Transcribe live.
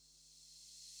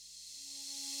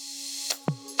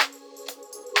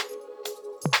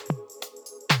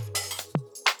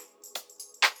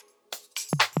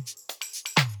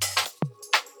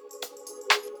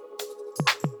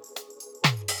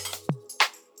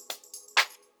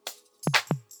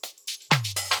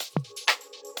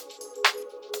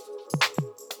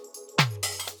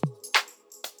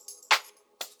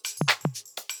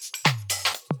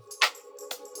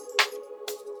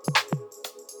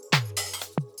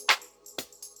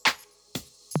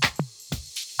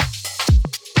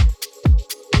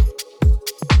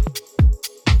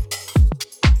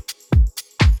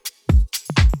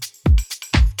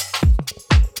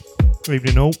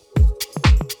Evening all.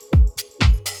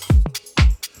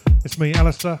 It's me,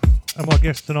 Alistair, and my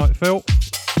guest tonight, Phil.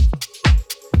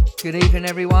 Good evening,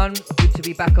 everyone. Good to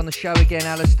be back on the show again,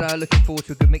 Alistair. Looking forward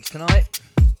to a good mix tonight.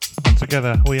 And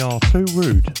together we are Too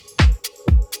Rude.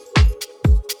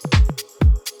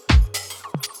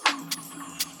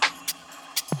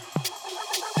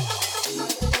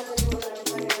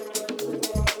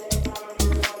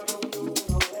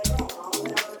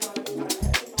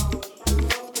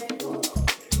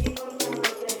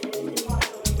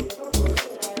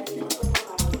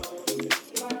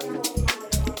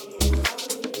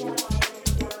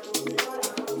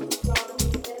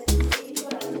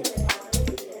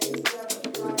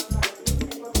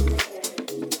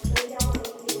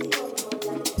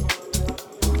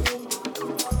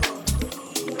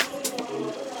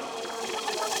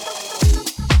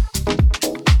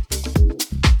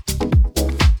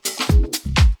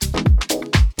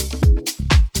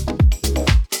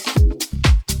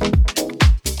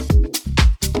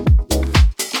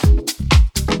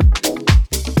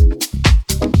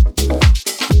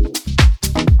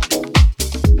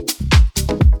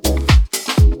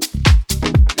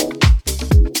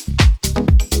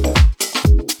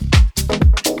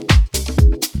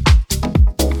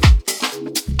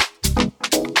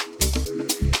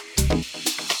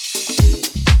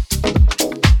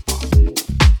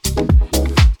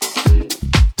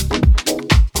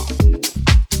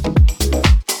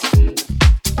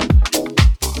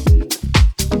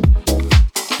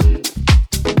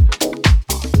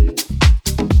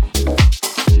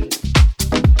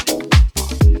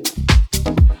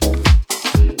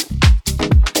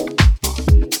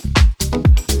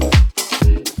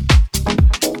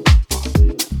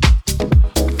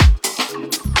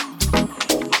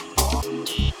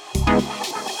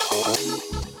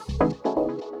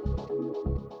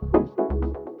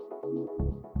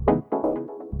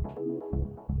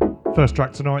 First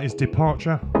track tonight is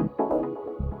Departure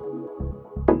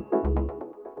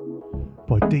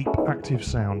by Deep Active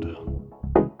Sound.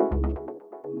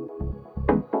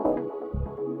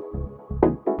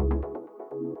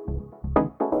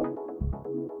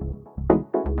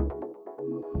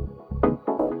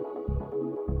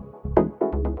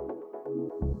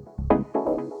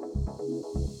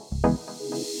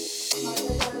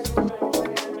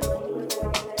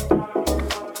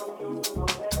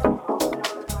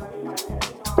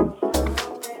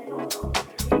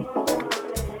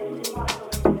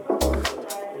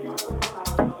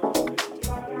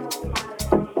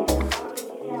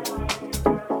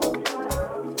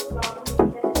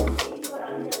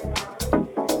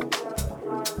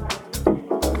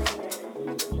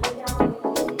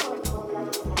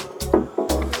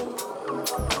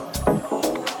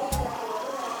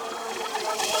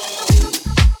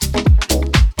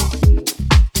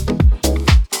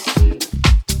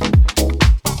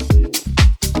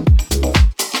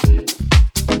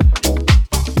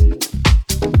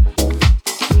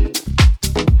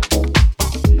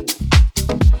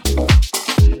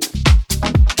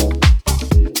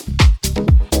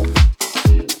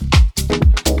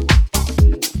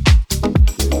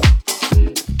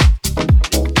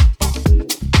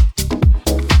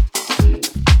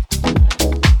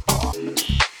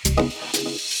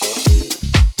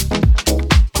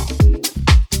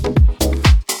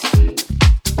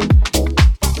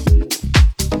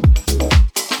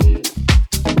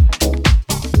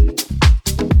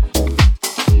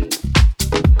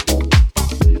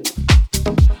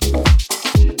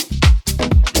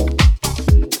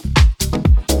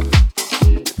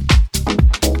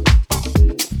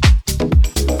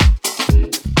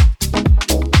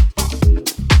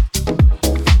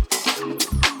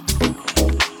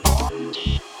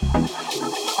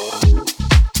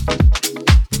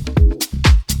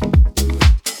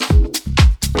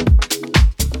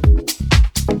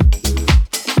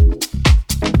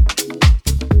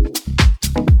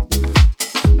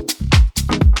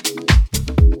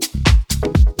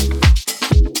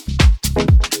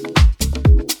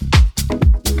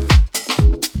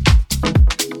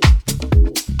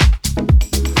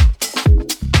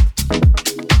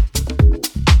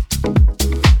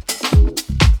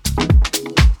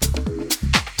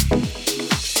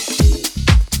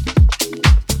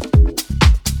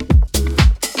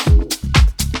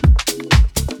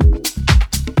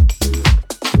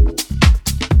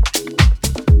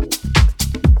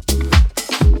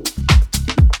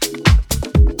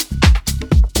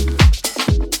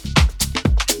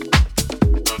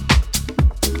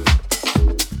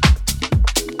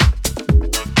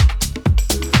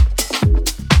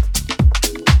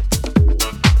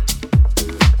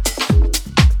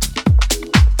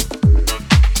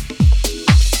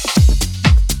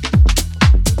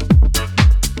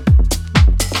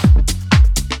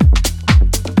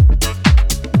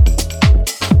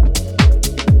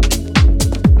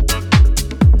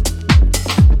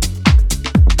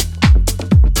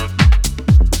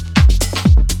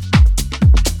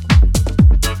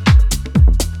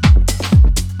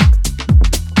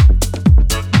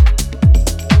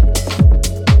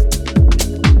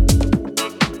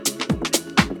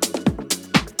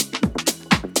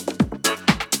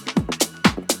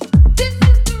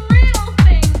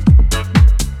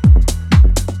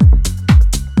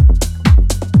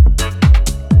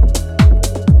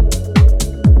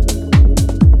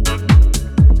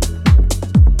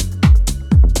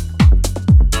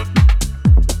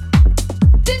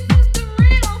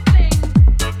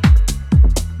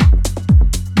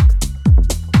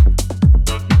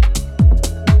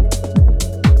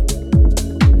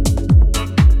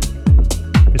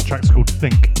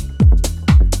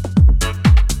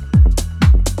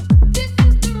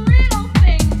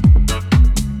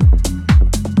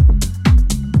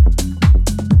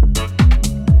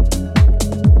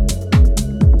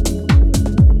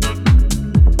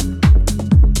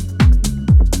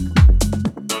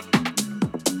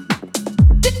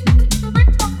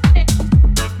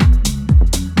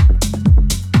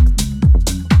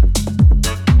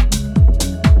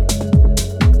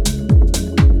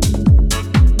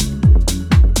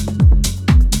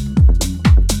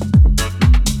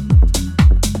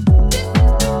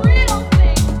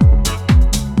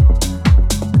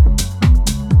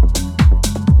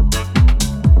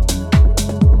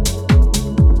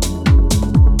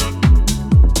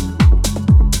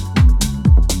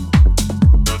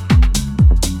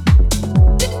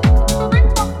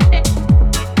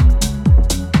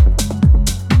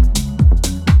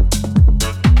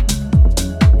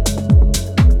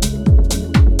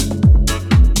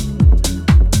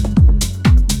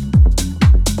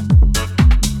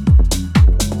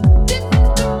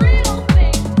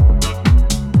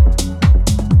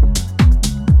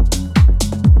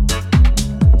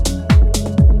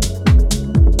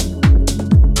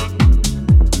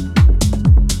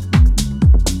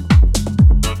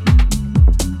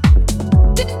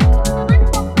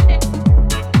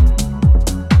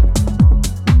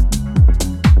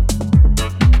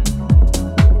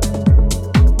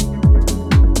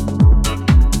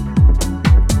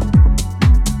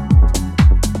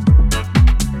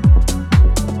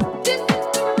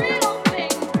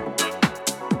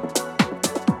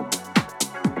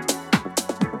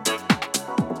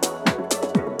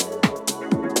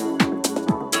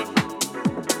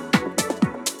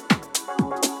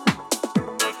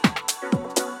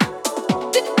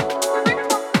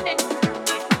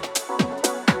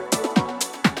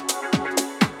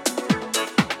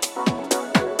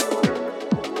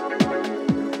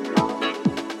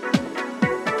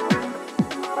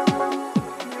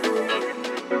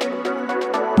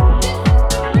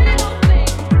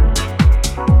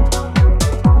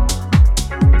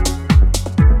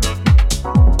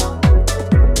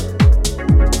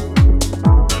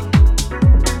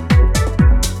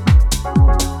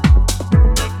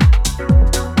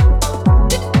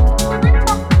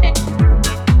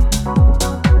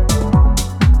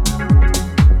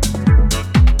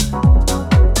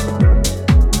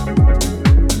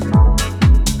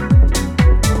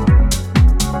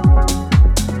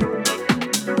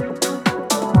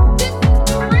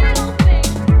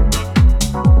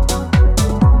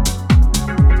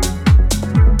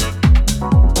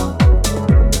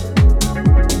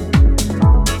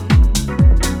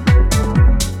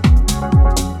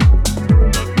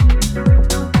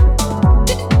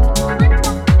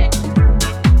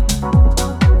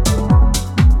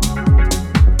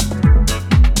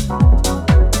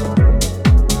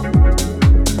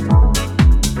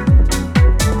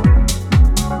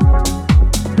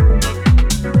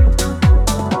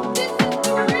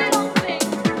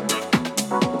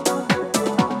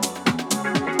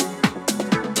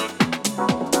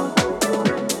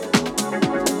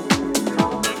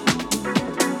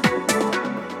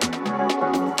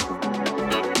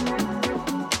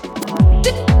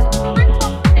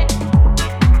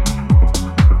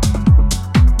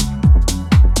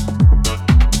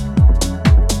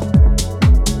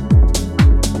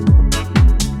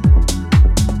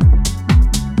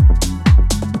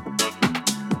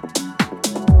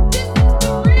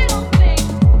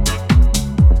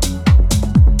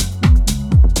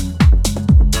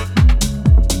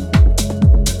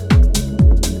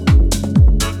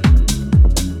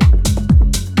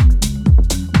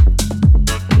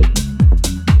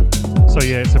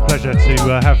 yeah, it's a pleasure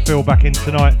to have Phil back in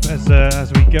tonight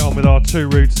as we get on with our Too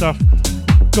Rude stuff.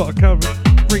 Got a couple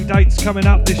 3 dates coming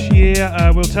up this year.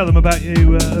 We'll tell them about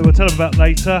we'll tell them about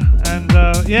later. And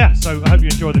yeah, so I hope you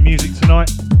enjoy the music tonight.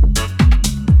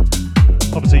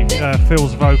 Obviously,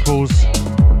 Phil's vocals,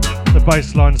 the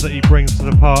bass lines that he brings to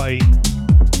the party,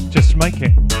 just make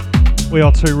it. We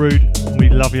are Too Rude. We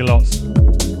love you lots.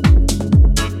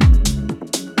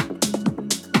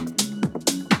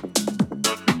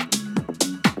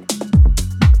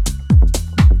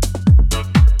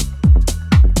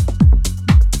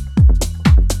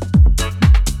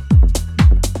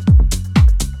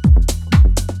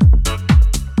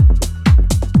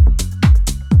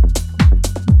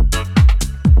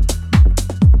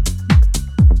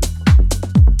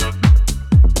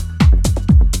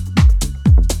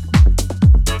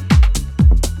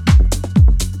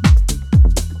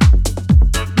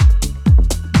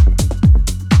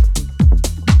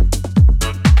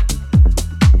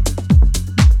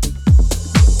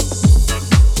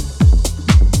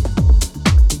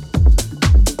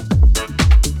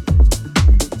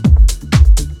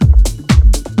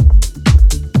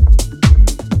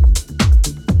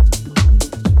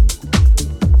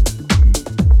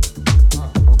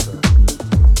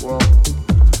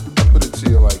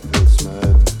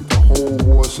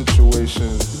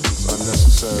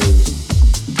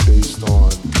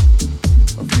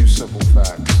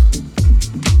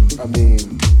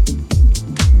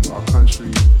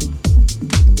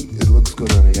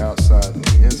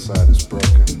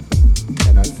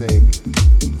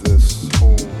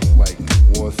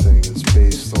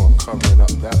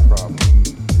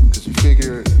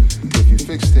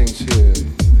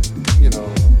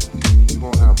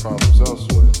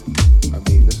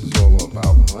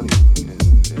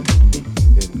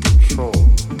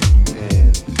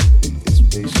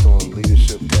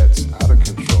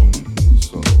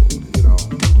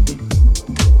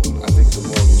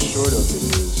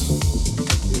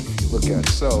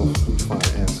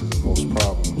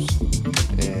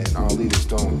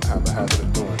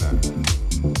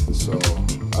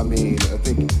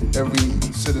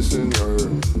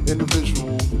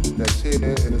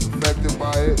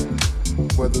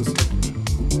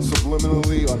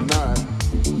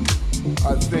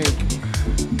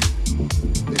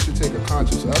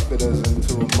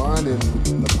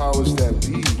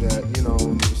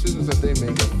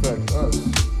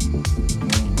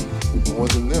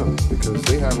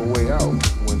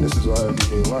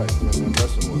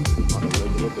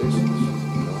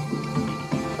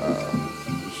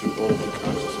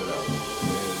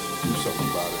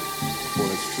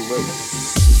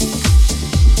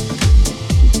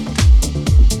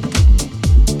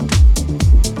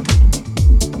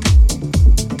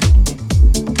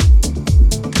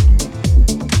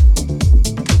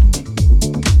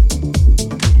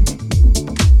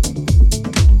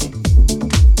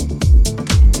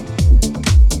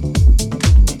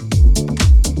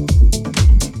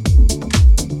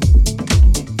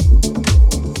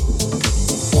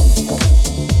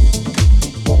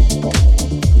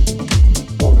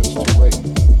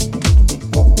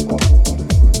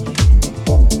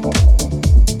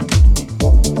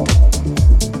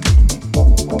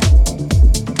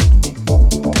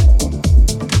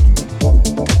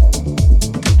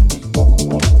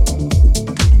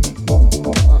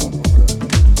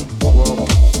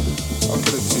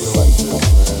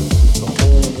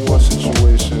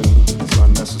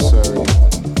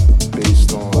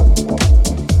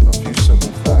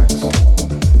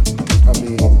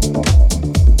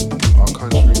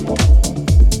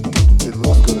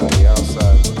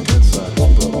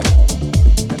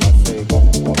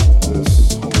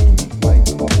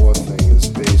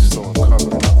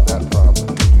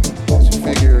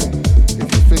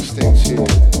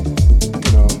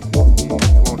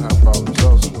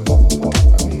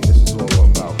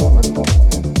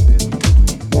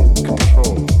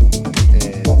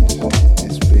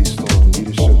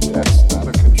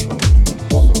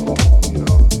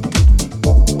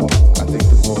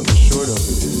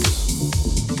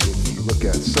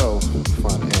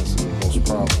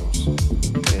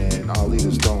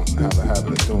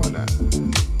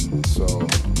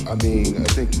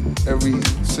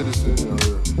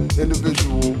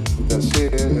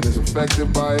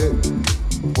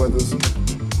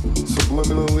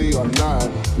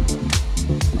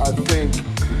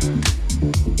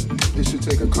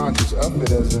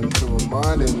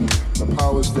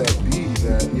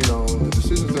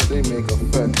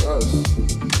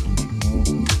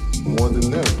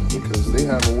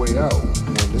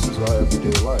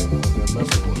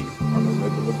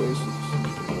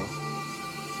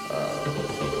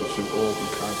 should all be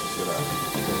conscious of that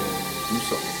and do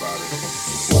something about it.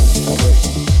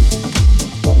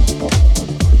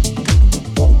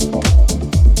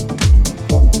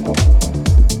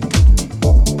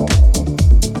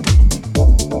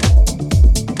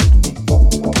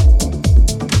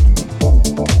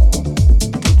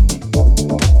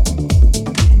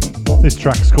 This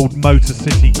track's called Motor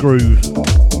City Groove.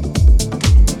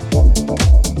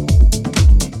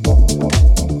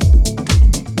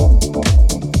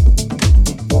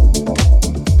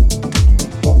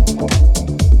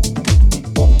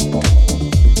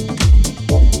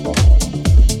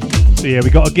 So yeah, we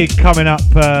got a gig coming up,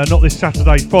 not this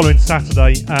Saturday, following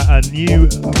Saturday, at a new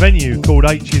venue called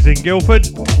H's in Guildford.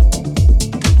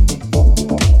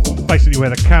 Basically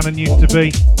where the Cannon used to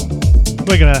be.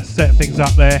 We're going to set things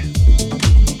up there.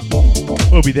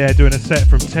 We'll be there doing a set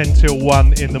from 10 till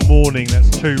 1 in the morning. That's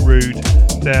Too Rude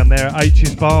down there at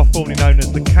H's Bar, formerly known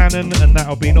as the Cannon, and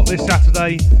that'll be not this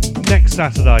Saturday, next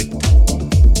Saturday.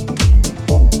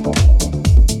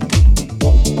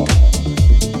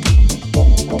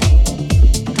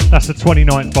 That's the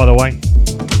 29th, by the way.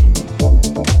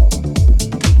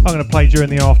 I'm going to play during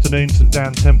the afternoon some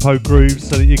down-tempo grooves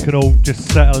so that you can all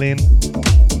just settle in.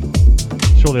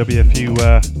 Sure there'll be a few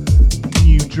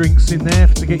new drinks in there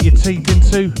to get your teeth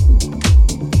into.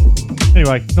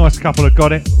 Anyway, nice couple have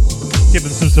got it. Give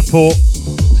them some support.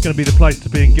 It's going to be the place to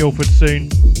be in Guildford soon.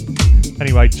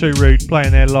 Anyway, Too Rude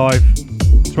playing there live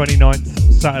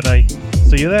 29th Saturday.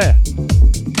 See you there.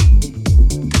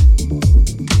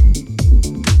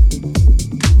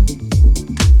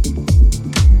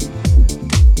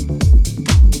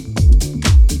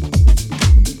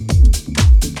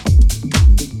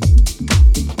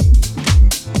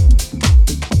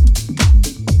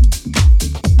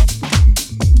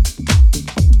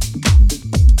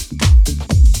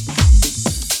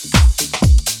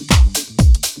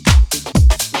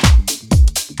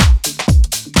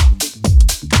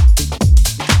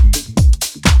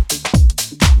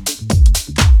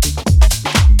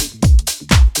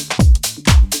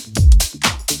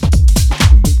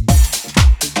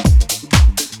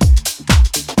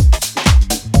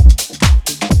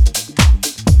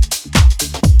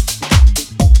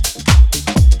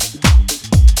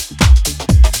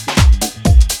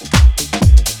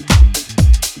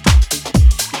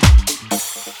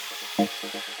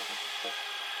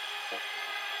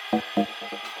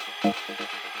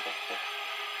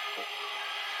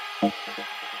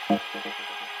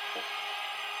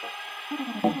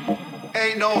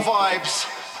 Ain't no vibes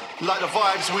like the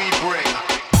vibes we bring.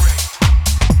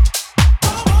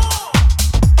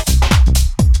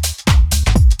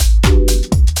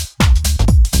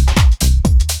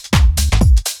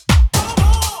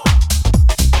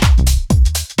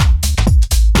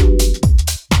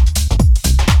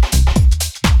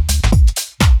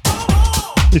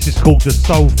 This is called the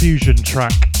Soul Fusion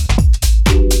track.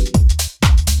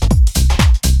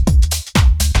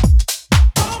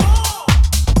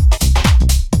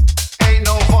 Ain't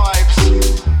no vibes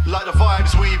like the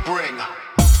vibes we bring.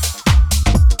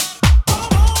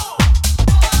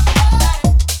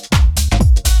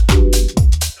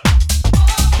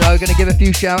 So, going to give a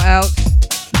few shout outs.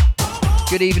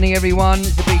 Good evening, everyone.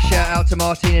 It's a big shout out to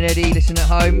Martin and Eddie, listening at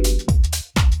home.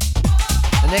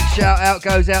 The next shout out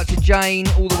goes out to Jane,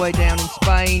 all the way down in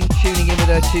Spain, tuning in with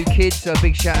her 2 kids. So a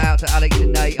big shout out to Alex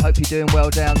and Nate. Hope you're doing well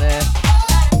down there.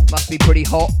 Must be pretty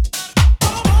hot,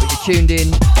 but you're tuned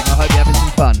in. I hope you're having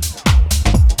some fun.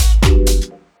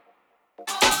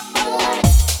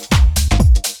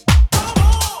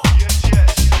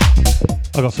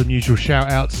 I got some usual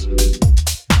shout outs.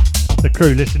 The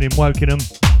crew listening, Wokingham,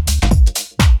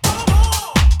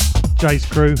 Jay's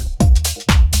crew,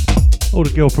 all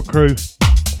the Guildford crew,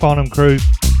 Farnham crew.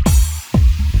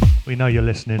 We know you're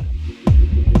listening.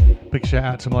 Big shout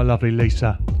out to my lovely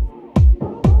Lisa.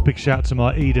 Big shout out to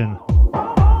my Eden.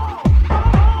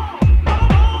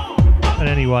 And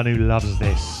anyone who loves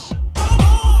this.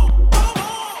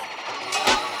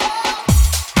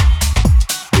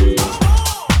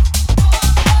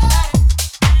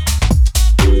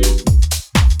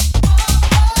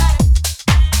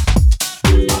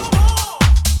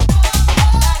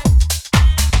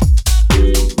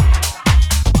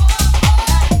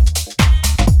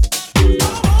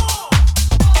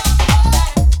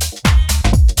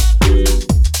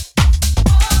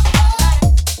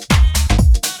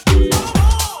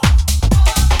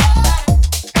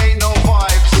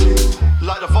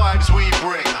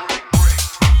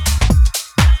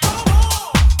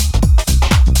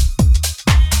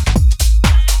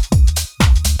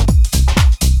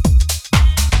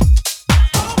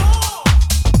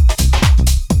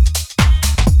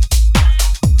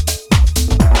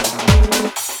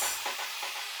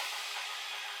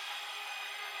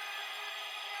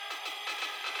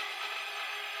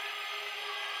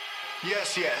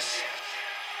 Yes, yes.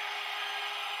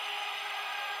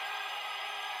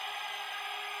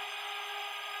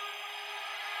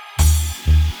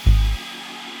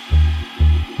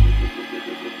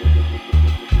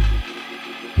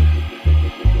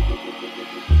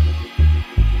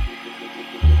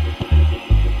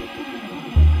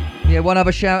 Yeah, one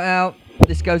other shout out.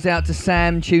 This goes out to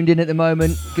Sam, tuned in at the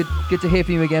moment. Good to hear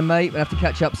from you again, mate. We'll have to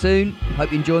catch up soon.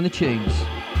 Hope you're enjoying the tunes.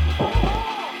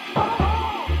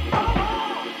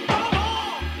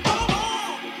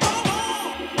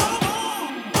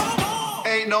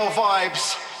 Ain't no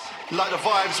vibes like the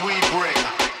vibes we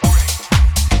bring.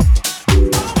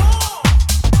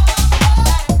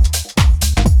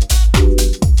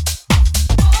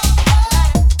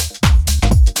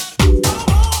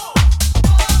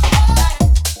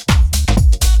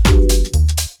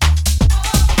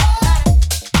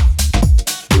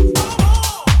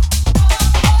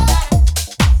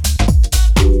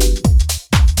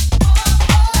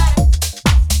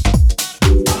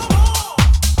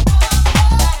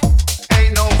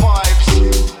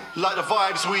 Like the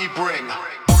vibes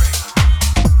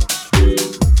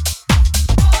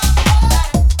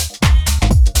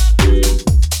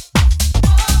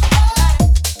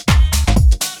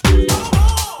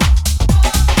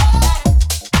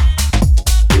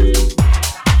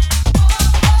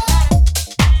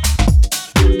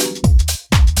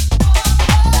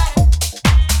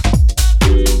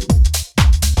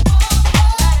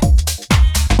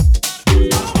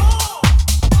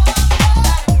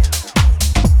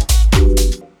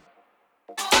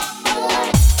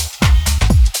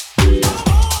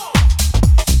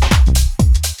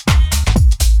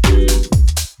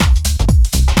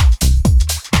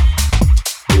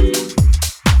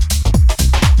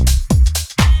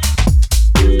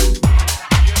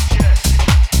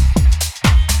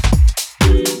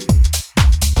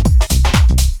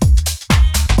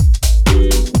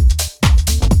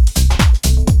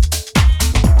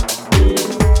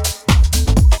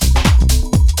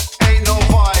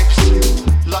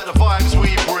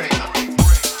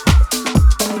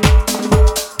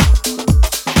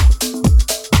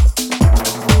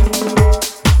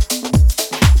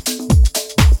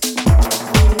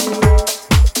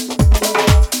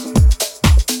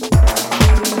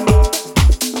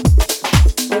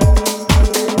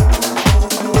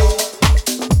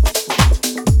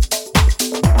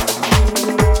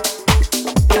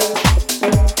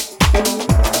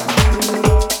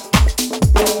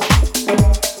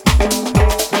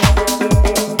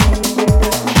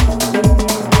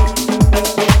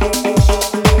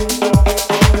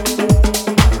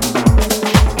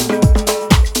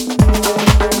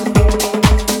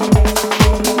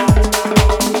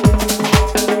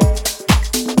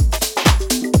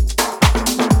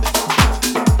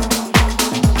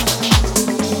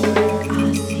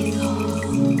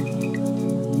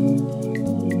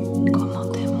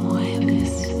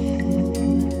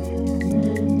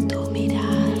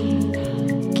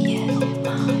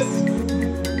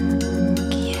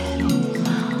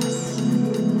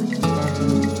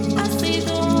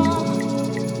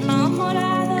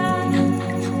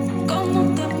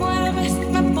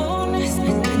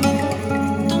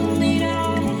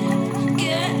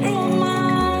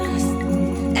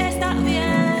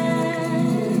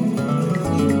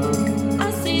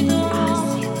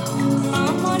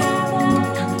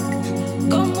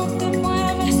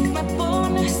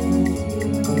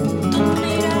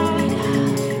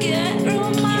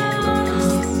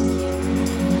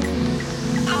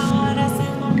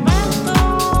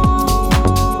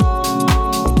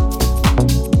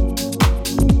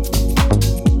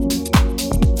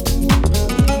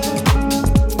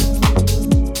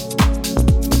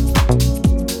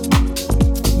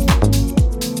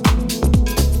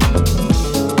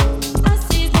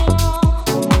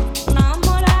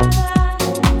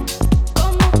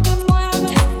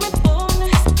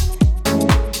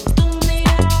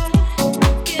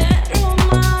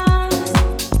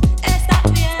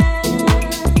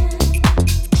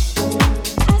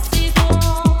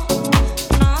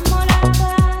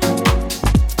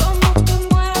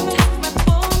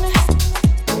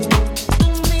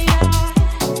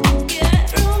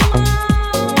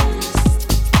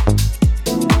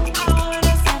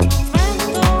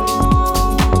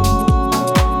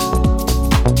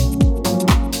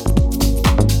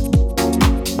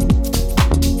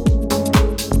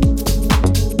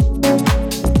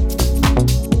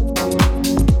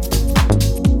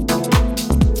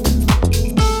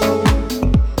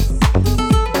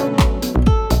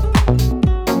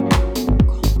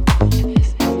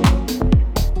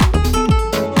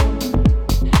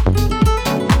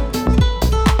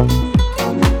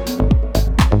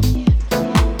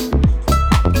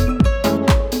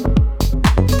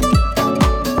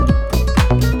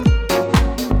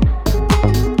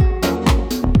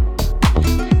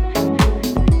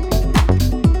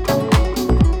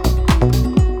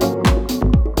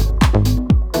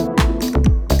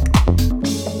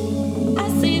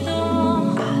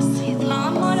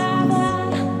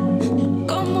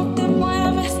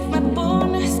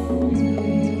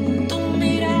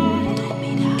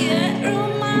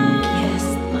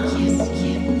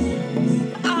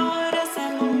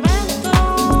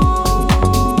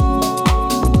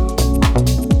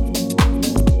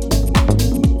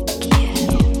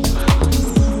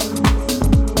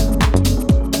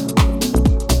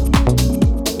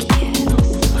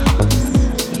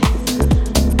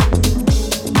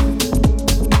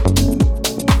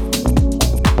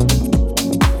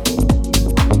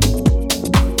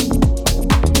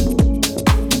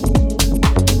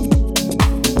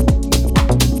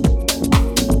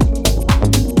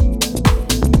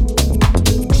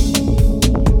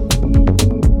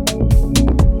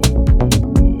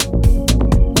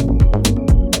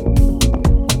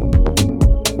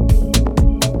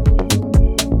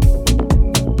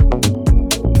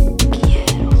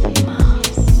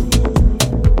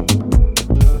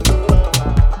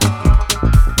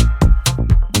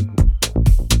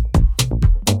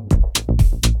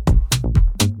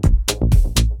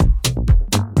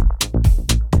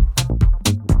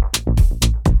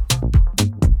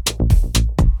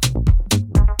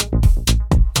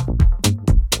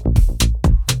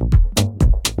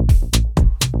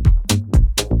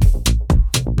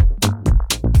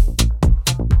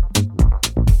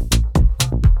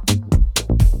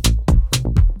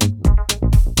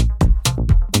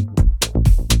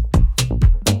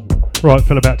Right,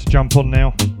 Phil about to jump on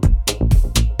now.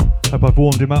 Hope I've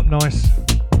warmed him up nice.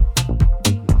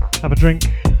 Have a drink,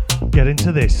 get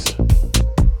into this.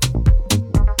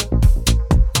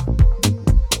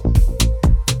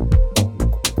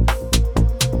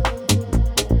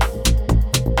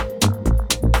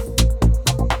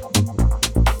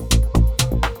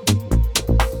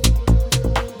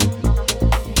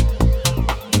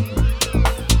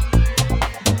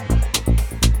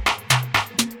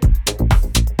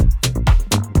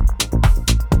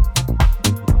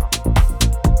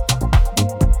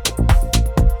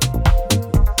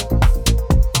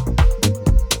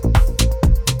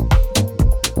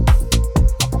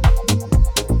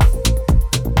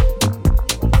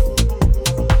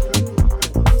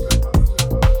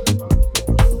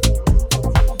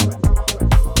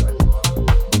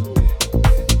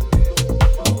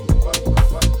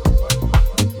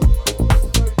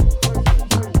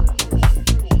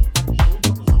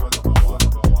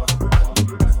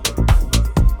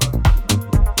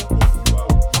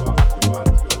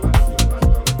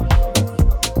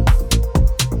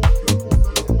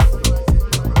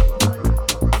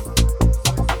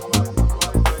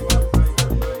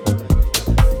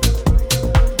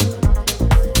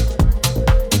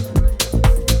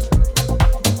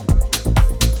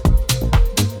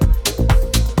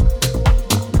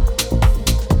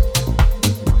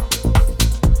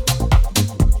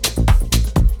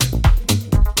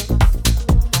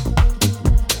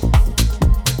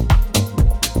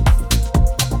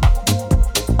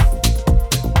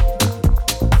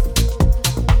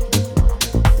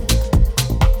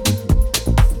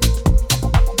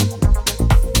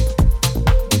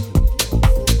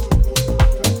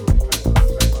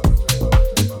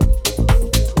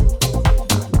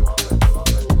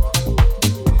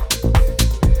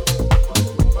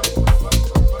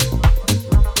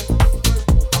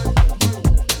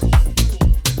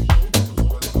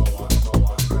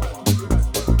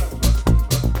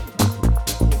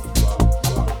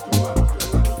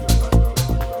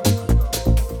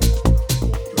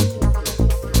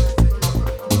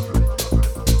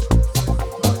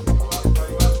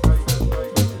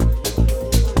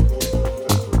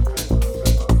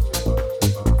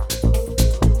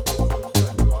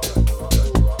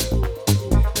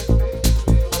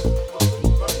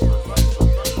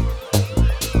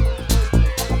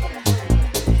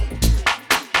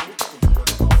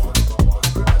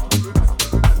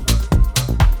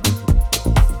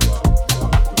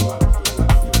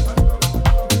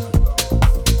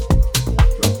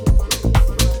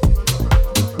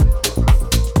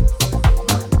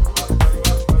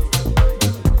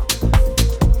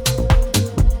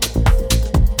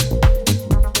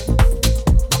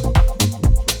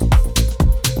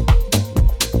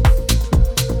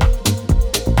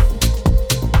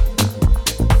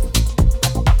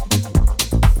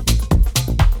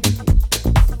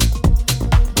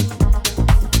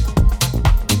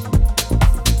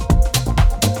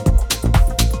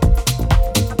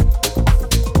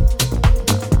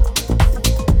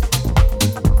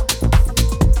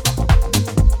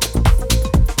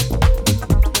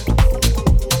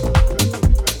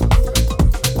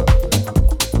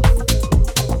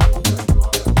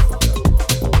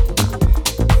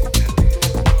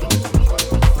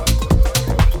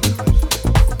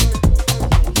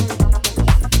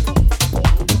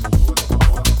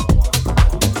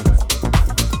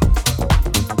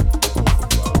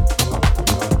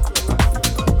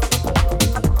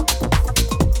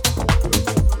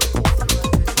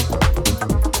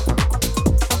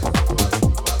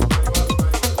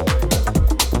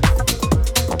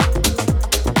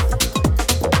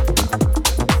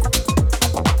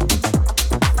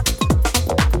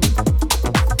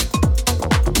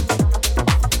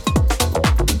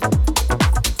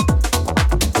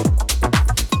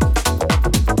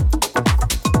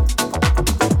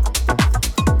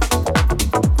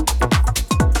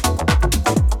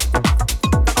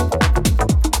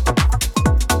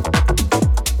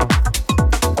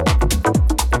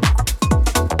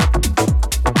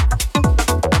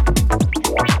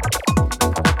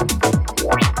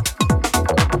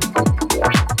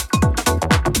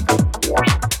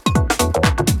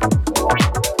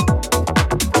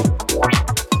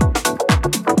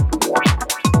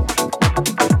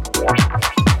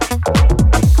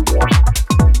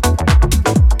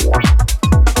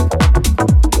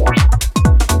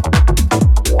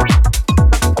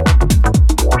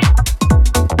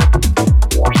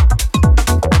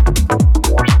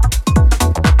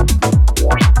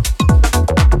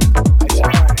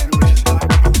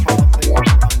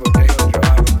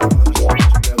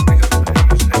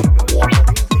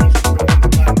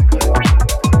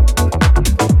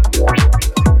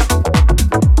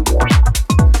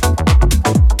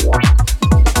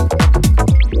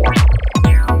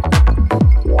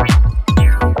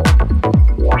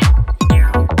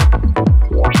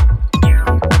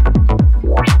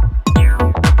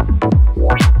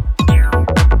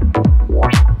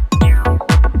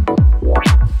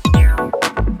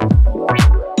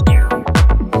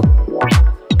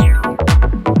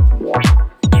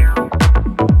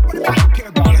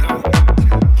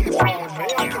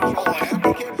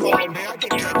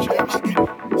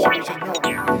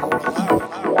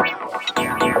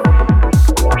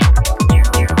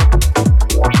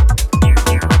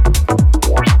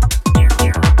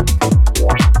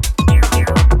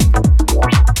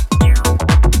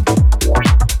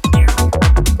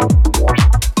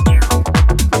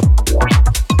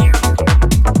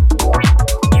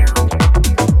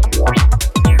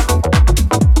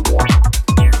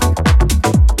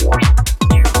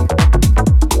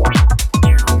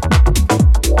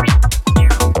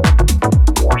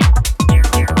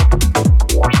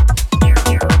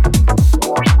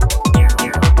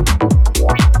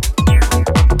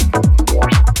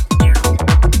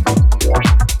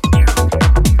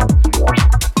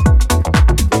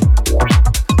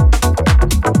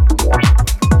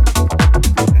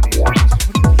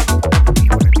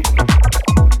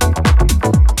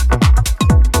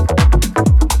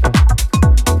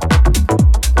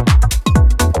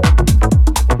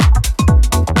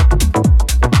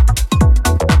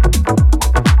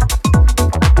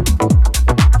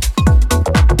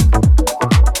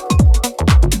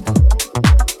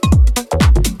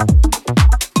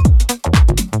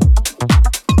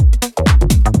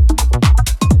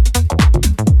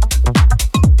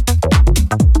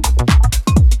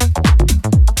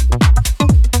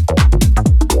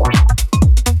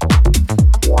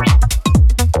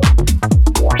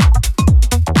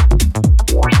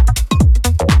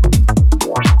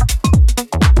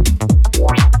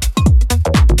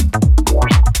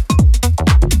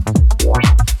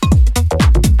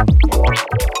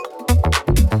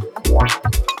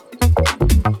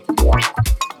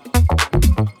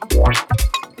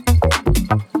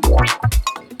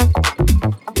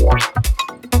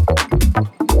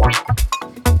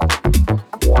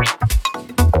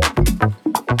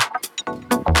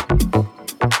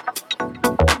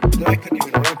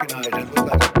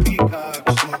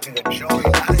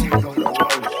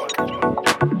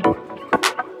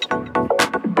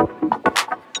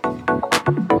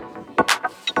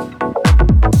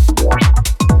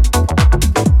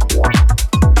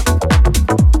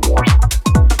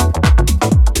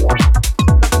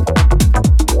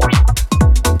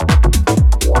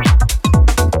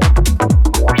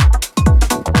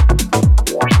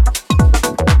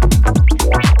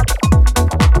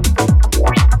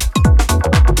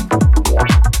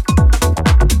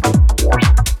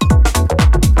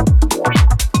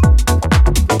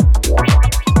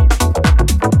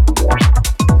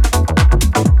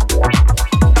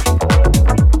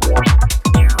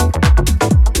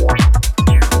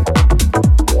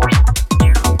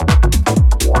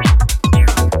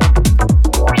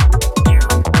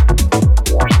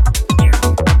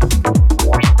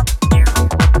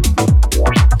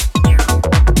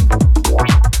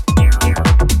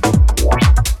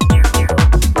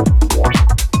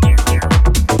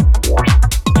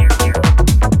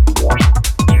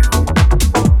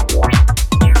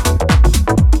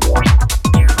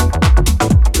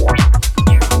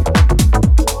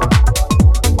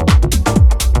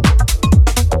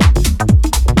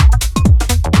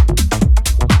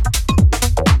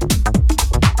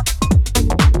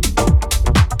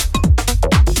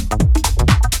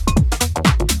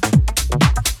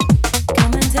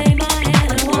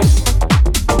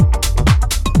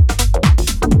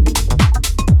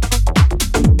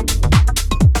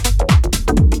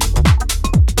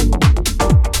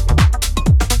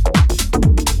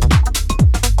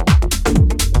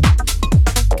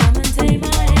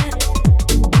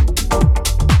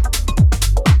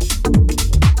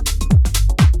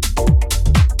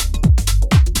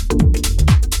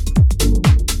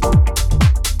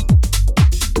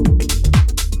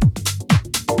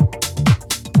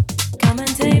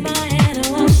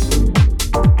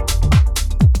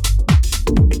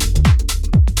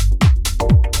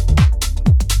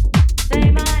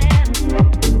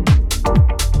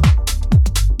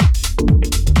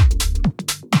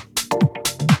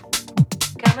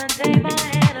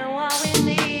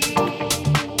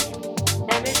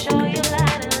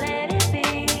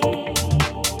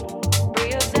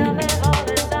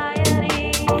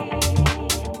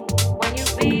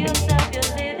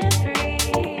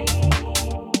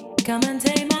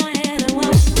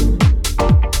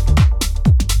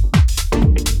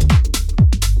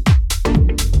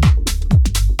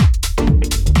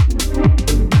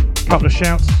 Couple of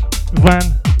shouts. Van,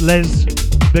 Les,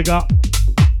 big up.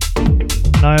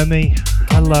 Naomi,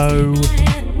 hello.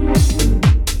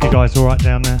 You guys alright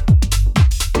down there?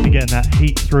 You're getting that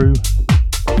heat through.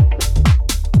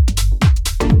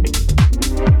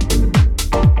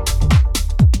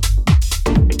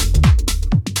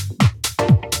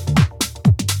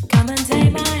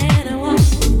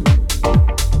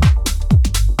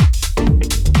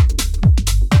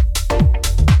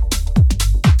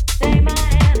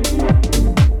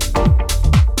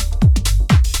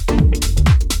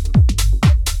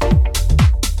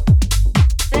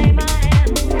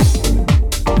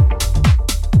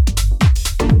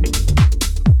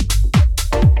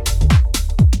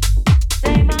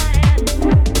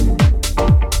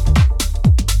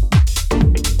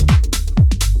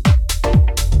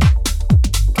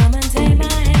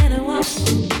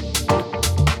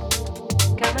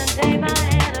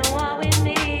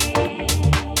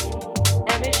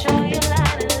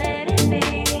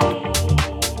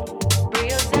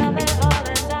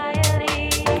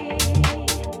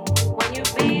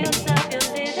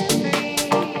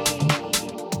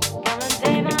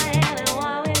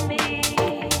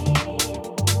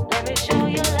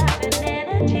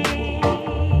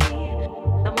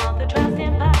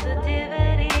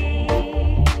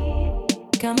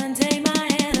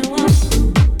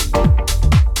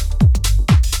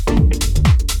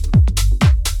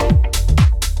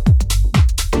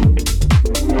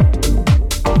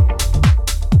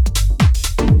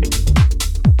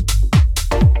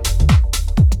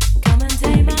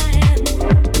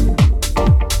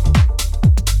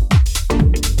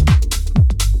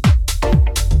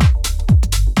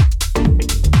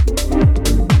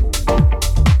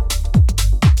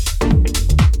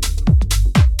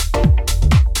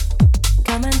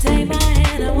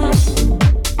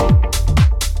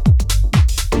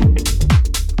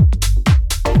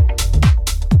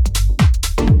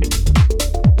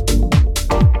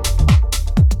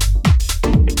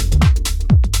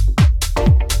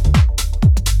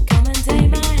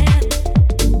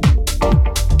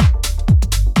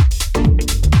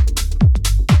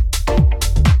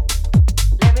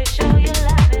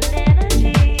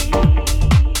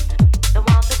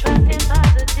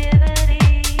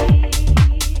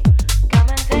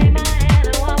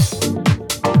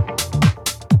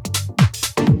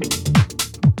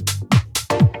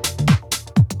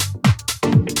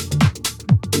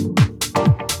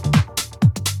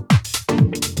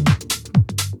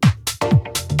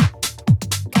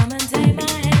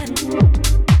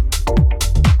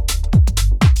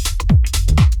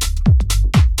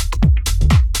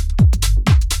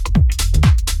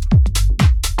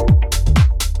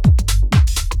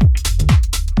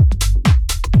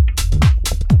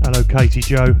 Katie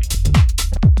Joe.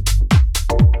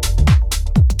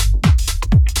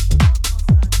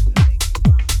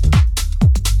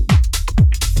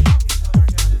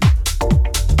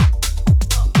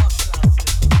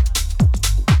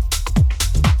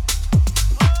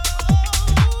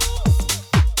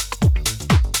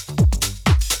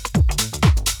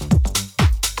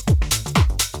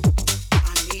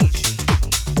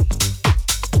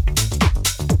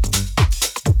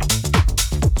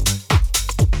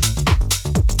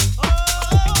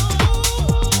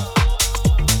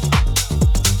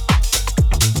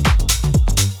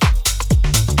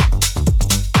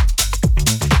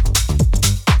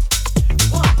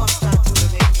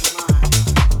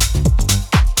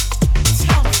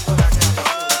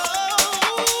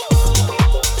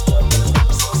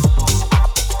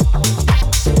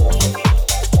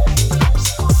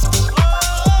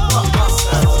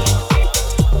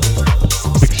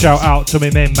 Shout out to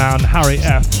my main man, Harry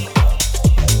F.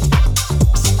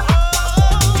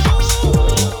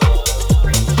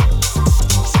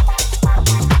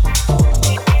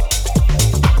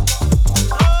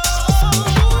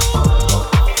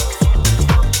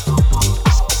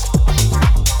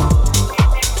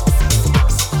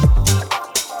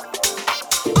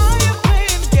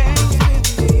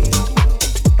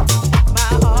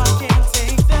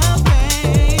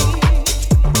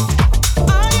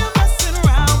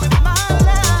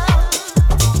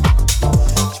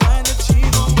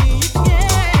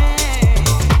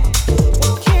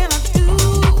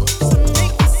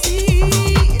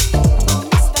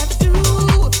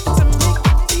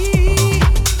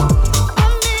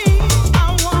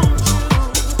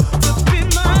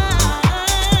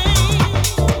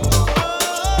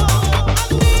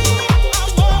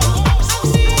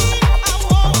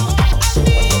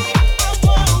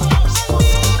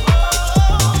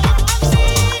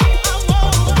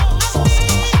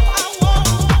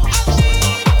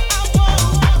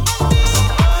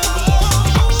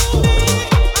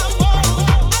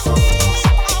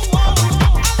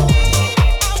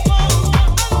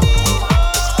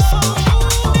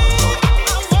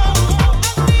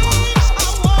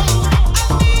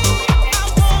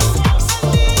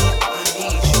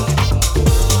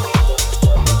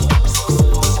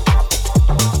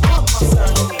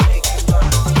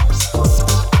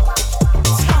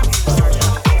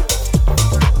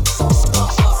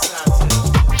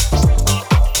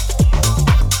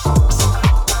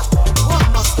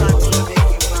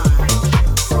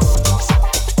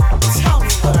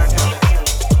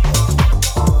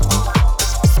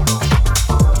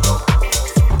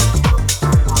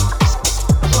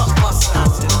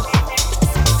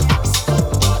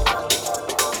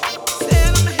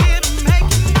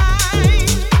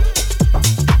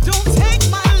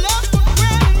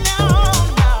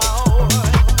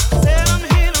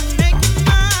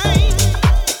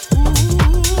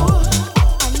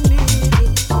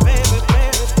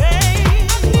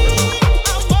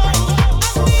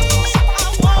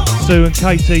 Sue and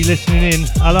Katie listening in.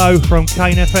 Hello from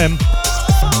Kane FM.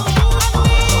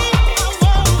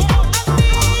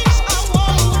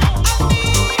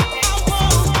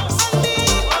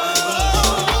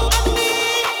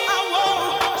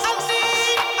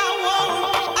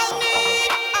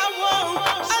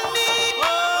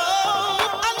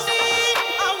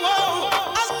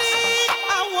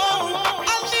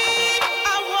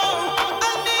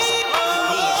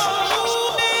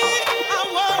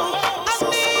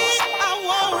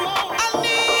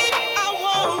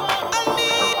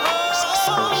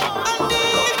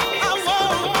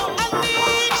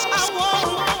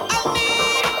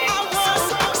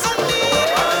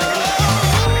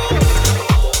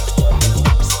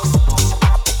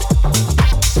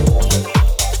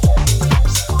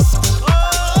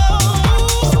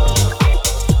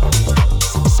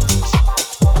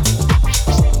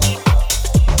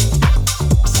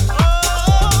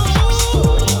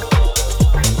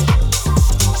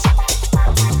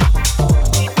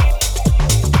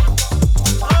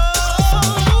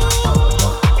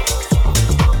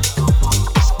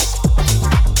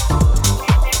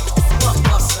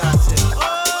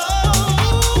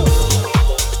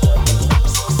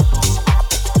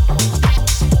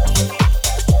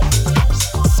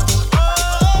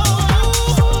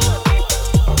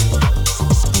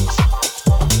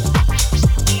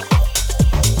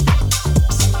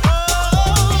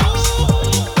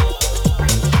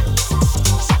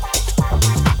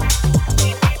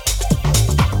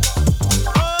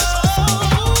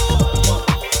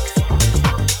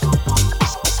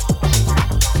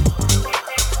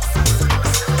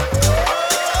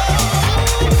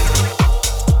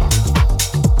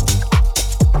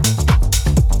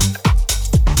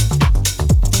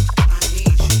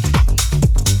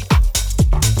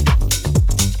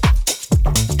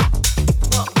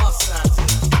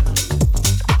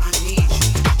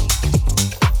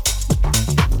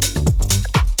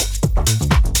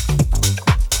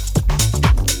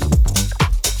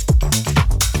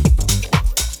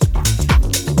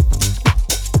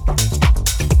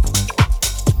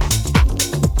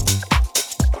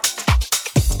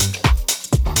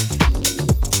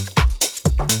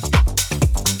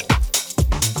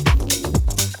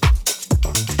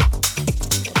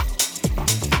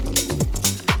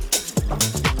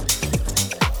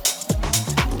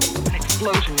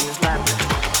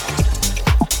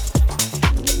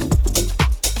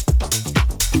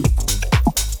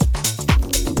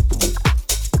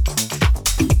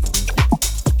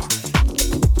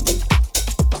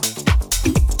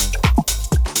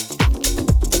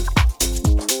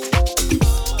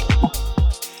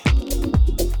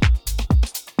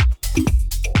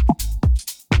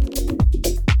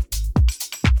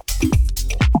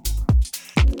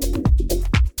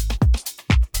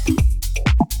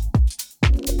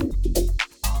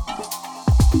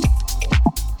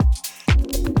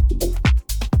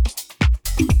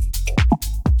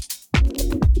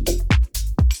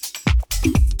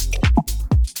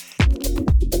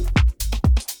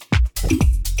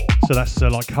 So that's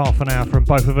like half an hour from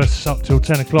both of us up till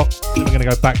 10 o'clock. Then we're going to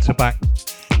go back to back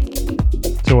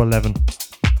till 11.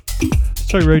 It's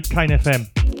too rude, Kane FM.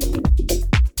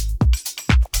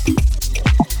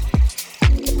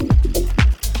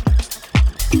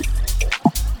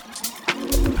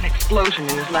 An explosion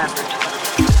in his laboratory.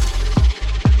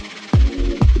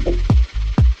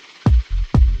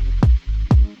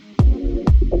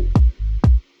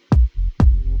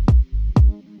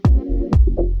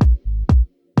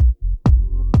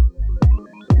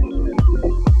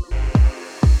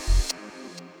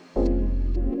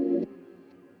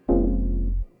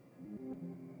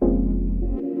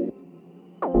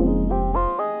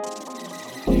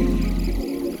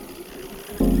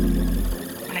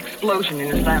 Explosion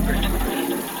in his laboratory.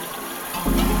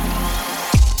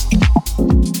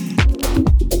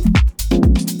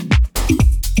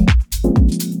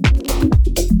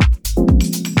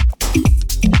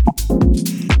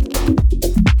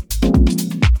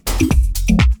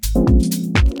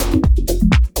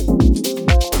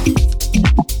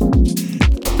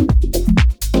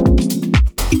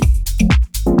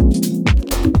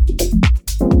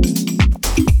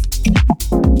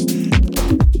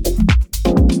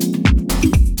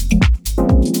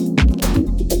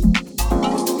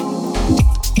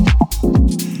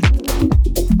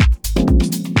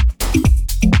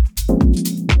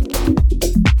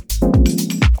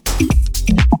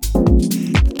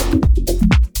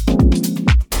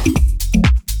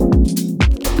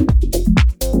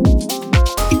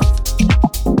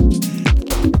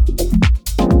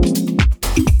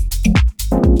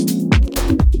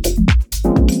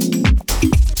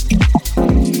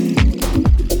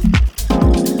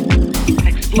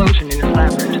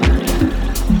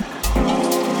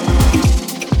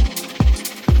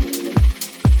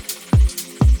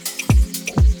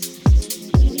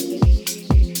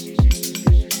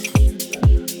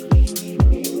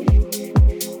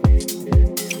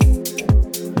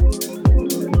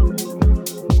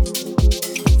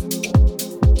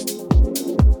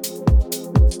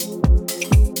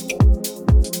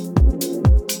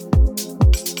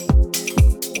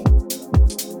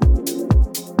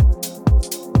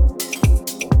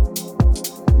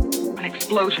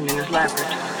 his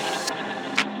laboratory.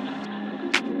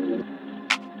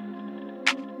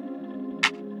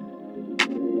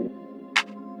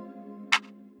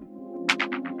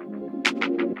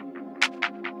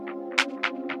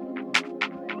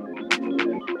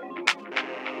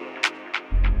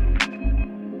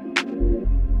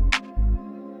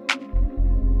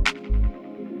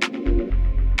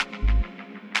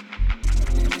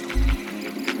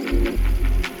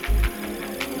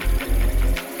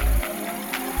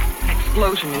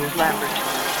 Explosion in his laboratory.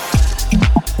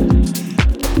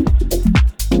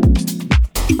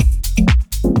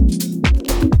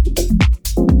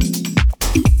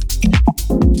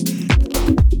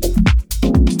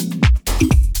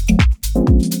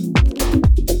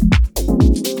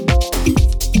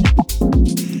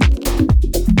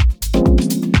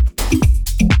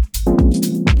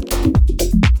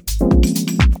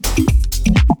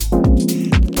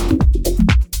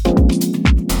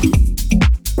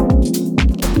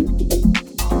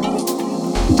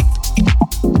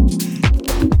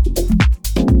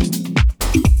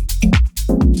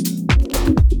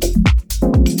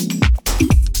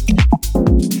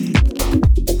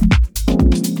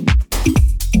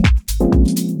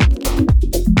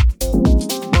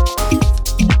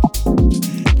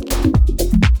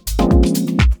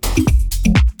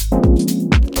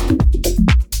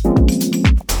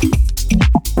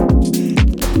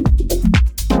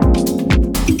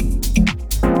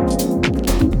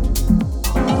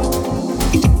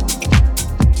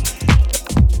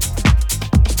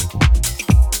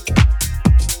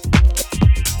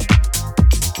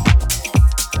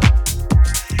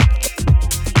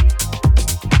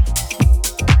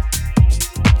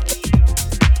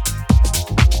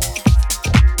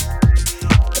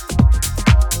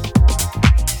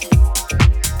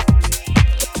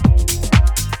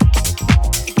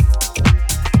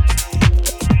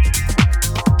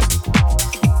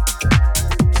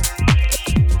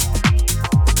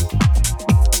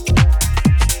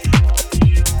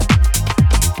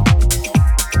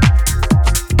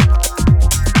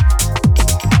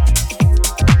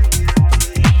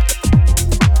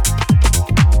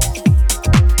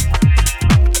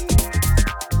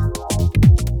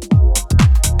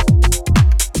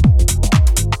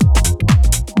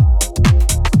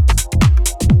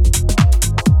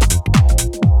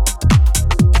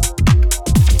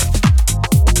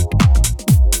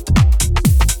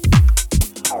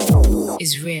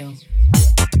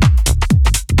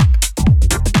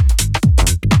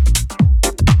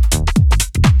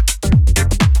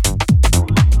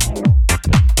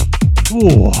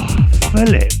 Oh,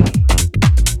 Philip.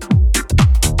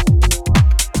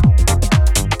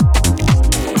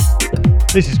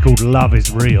 This is called Love is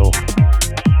Real.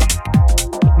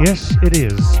 Yes, it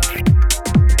is.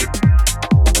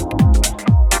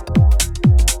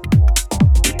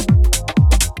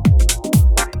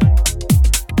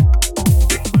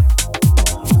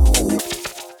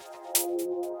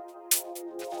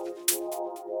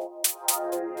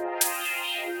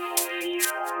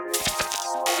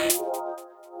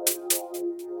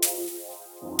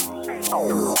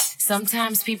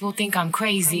 Sometimes people think I'm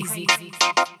crazy.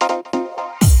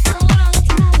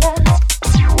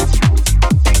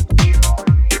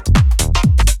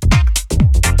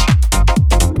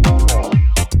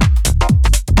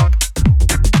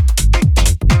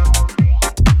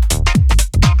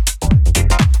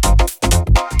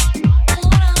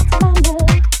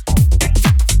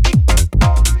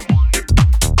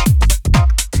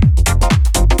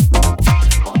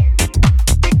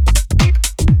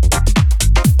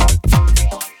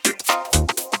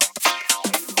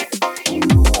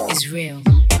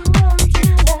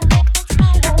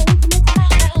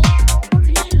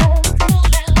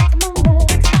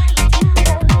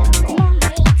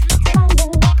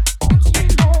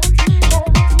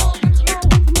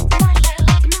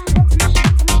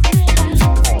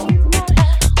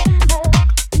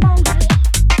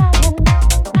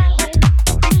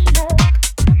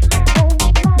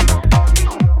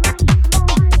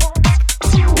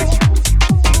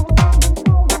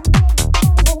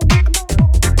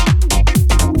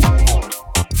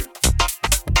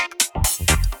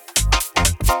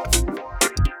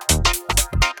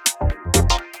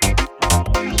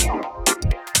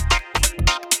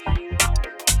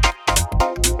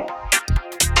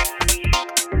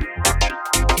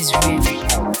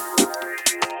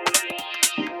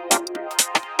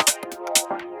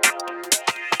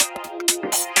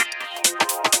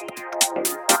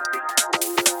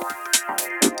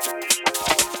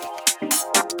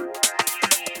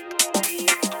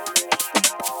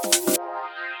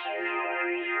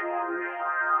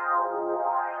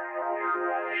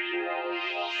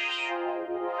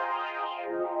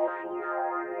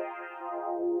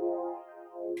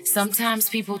 Sometimes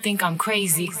people think I'm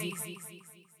crazy.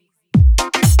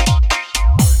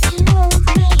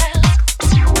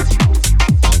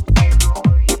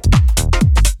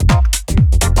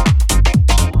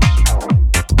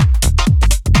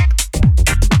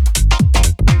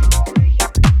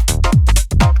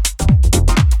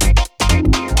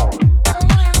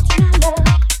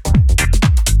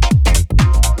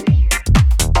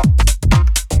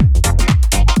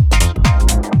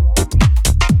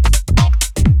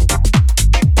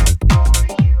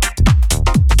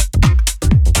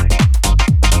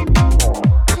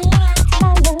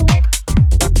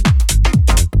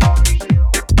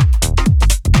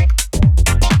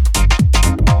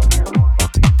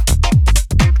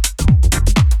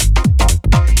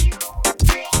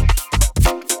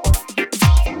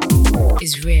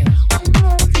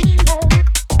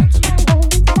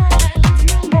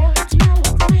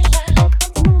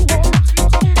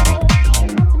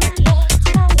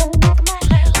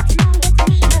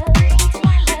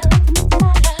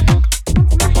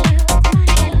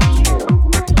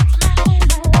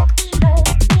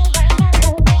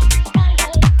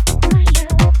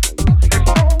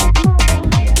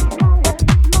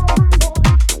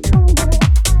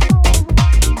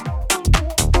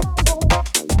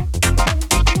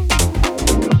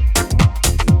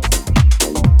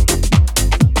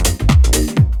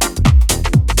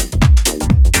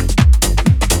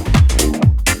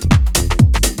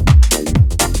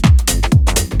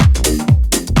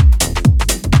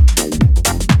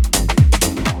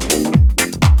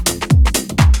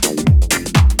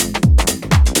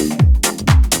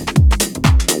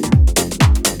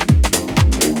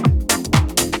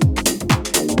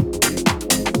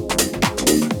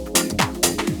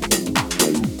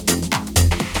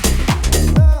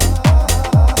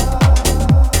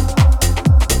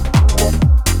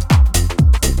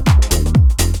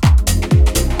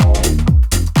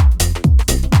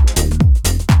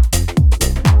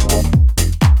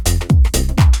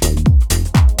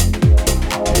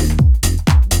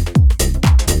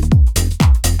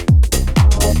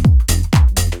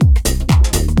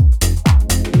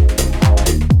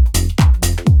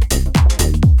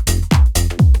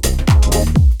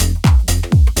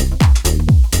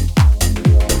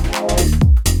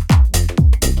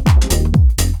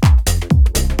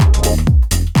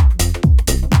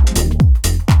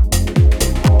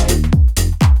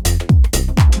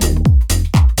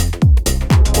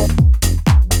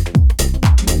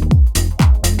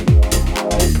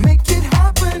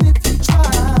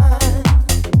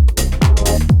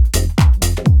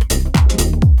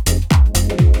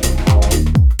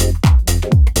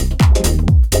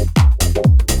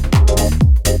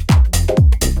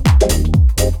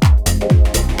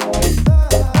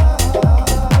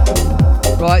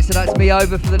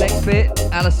 Over for the next bit.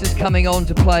 Alistair's coming on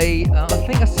to play, I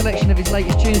think, a selection of his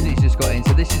latest tunes that he's just got in.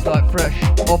 So this is like fresh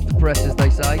off the press, as they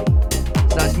say.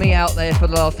 So that's me out there for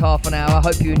the last half an hour. I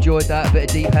hope you enjoyed that. A bit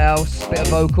of deep house, a bit of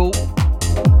vocal.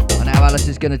 And now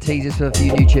Alistair's going to tease us with a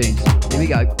few new tunes. Here we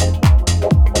go.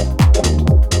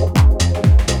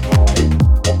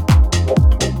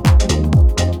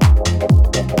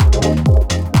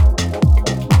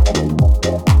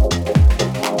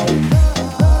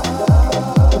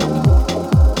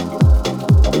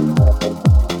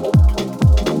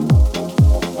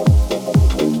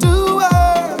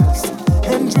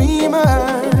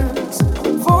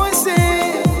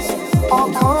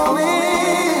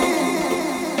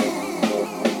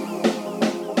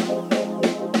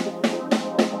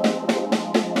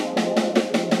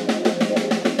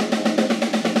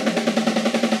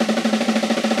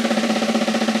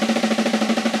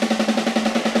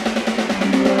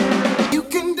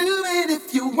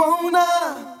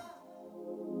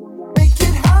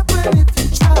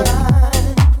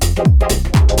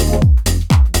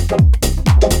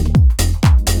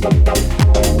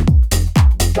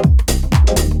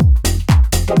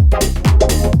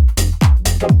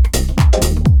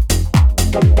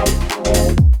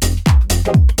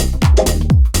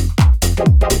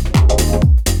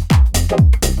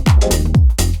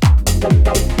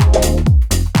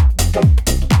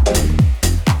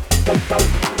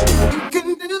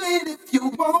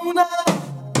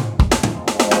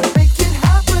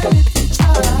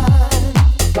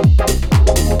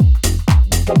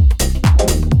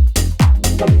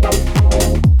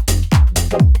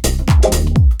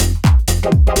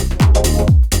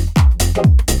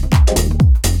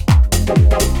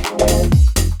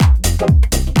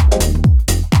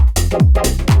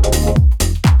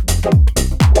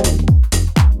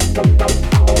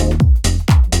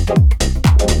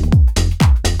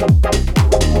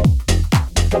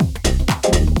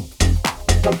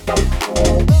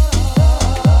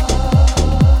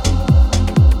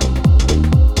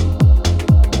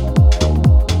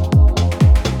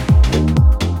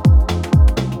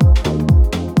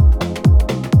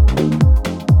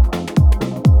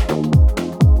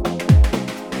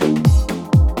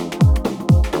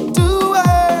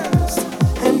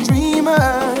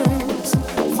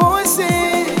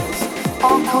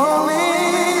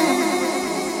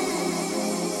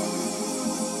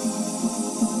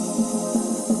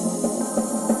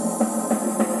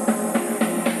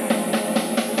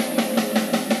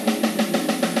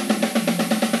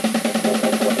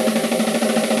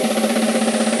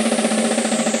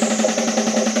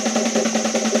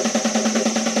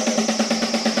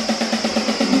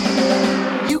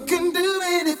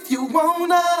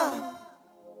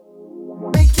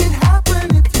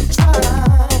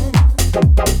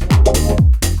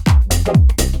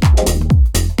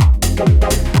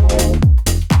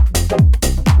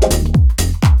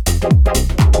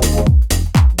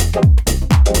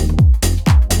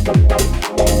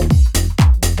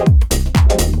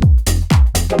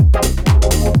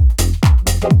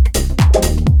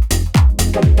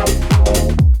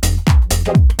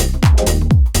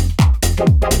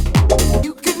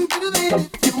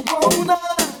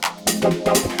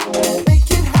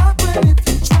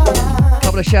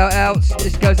 shout outs.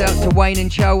 This goes out to Wayne and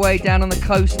Chalway down on the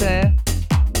coast there.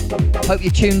 Hope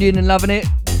you're tuned in and loving it.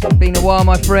 Been a while,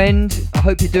 my friend. I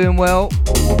hope you're doing well.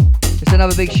 There's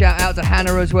another big shout out to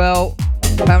Hannah as well.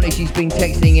 Apparently she's been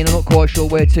texting in, I'm not quite sure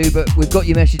where to, but we've got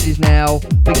your messages now.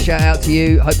 Big shout out to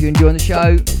you. Hope you're enjoying the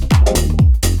show.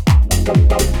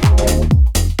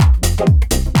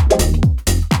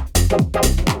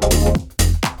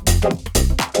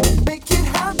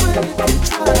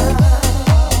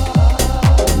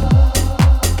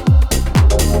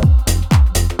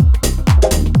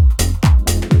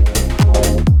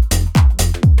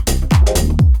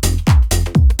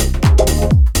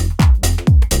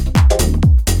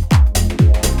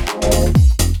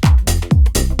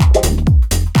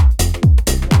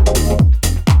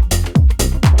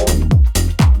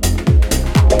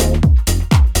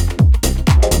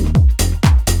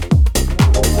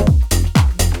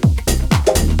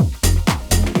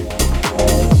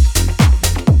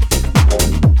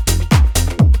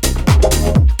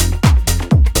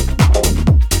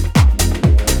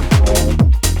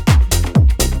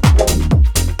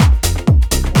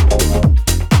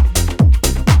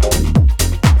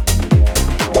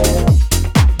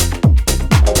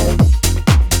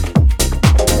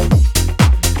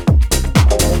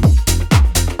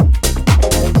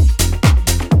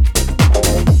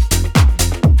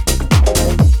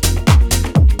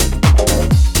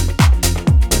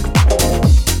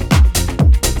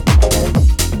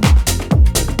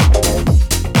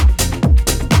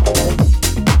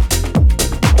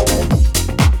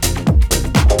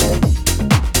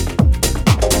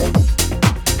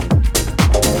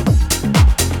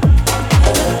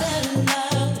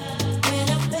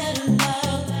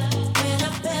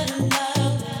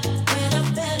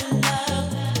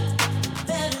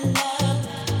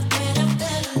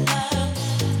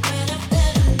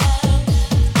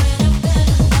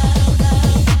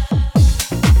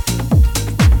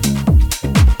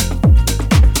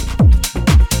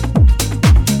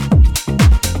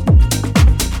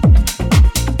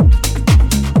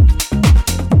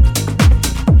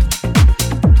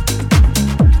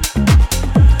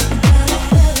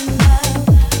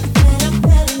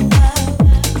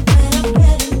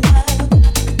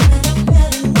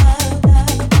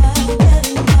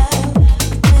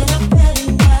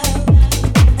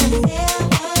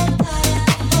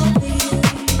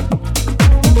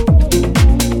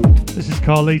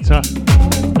 Carlita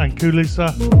and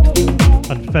Kulisa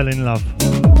and Fell in Love.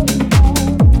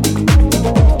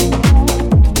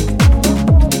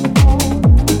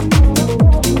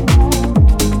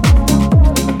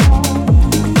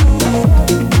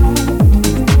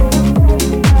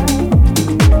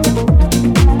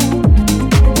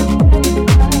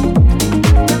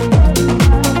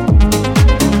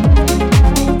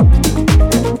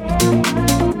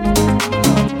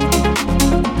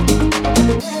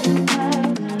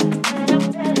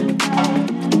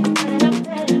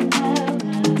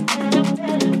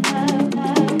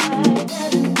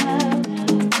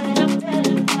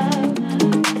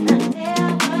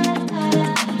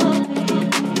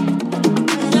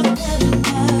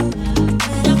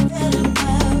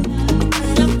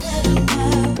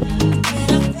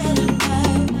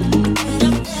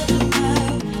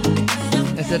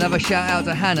 Shout out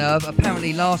to Hannah.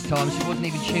 Apparently last time she wasn't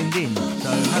even tuned in, so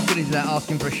how good is that,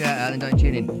 asking for a shout out and don't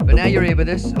tune in? But now you're here with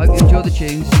us. Hope you enjoy the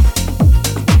tunes.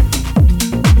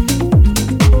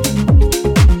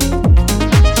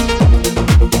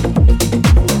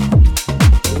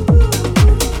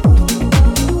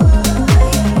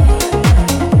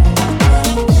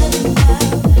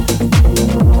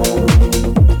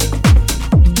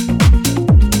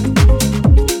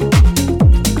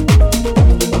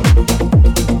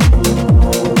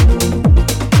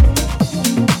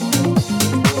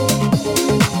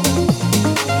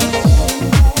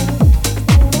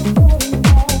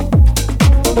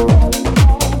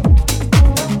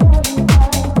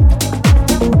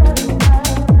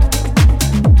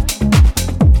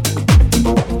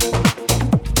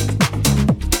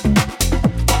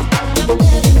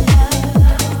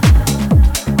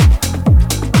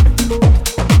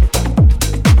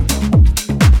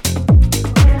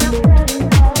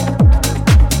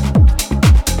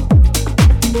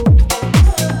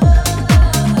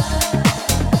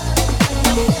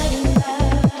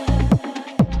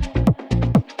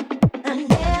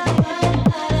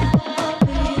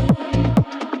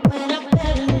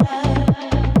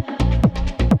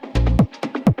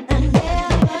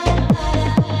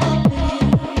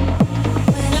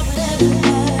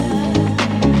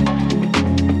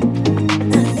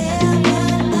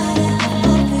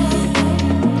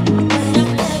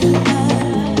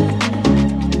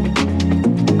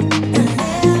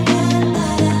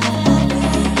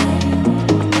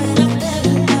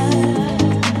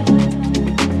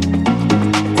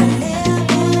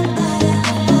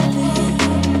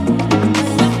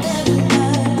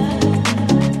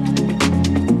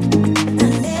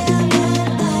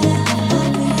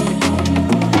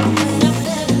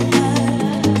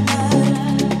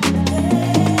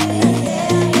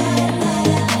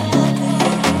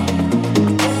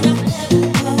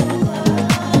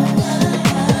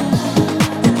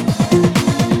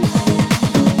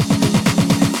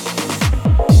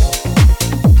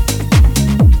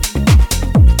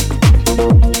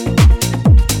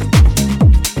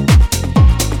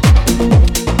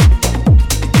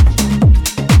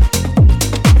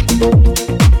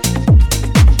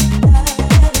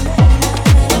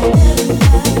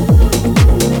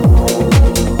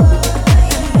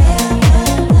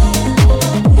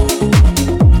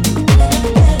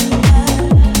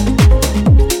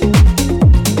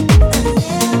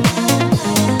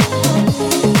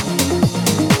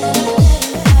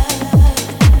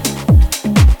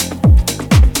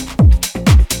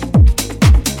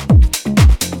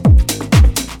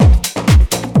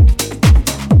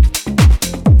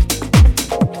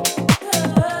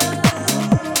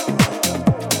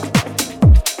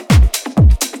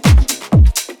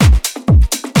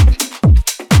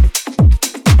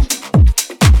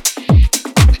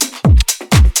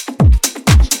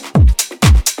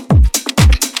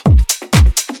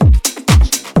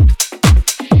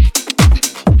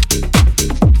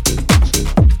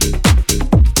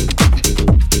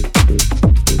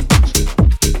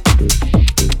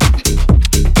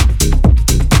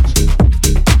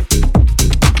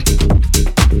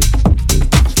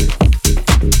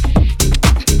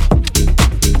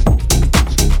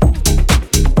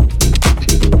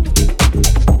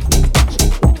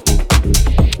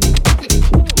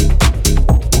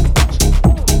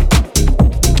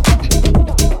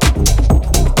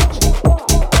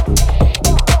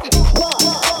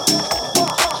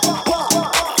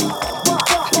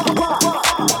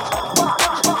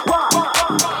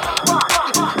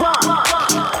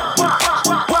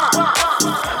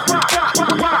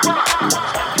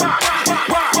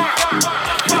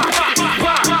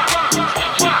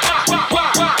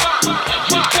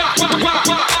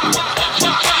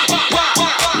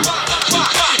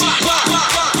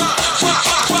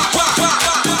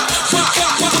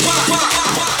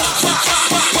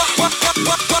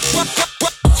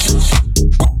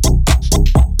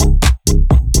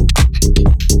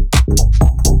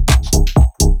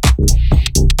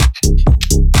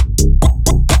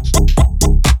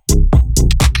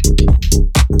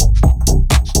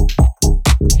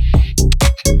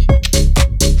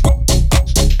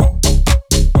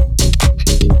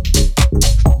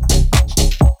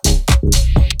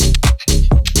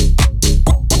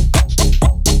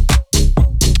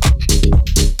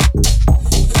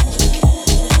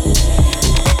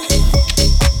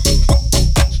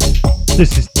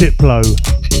 This is Diplo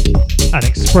and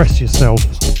Express Yourself.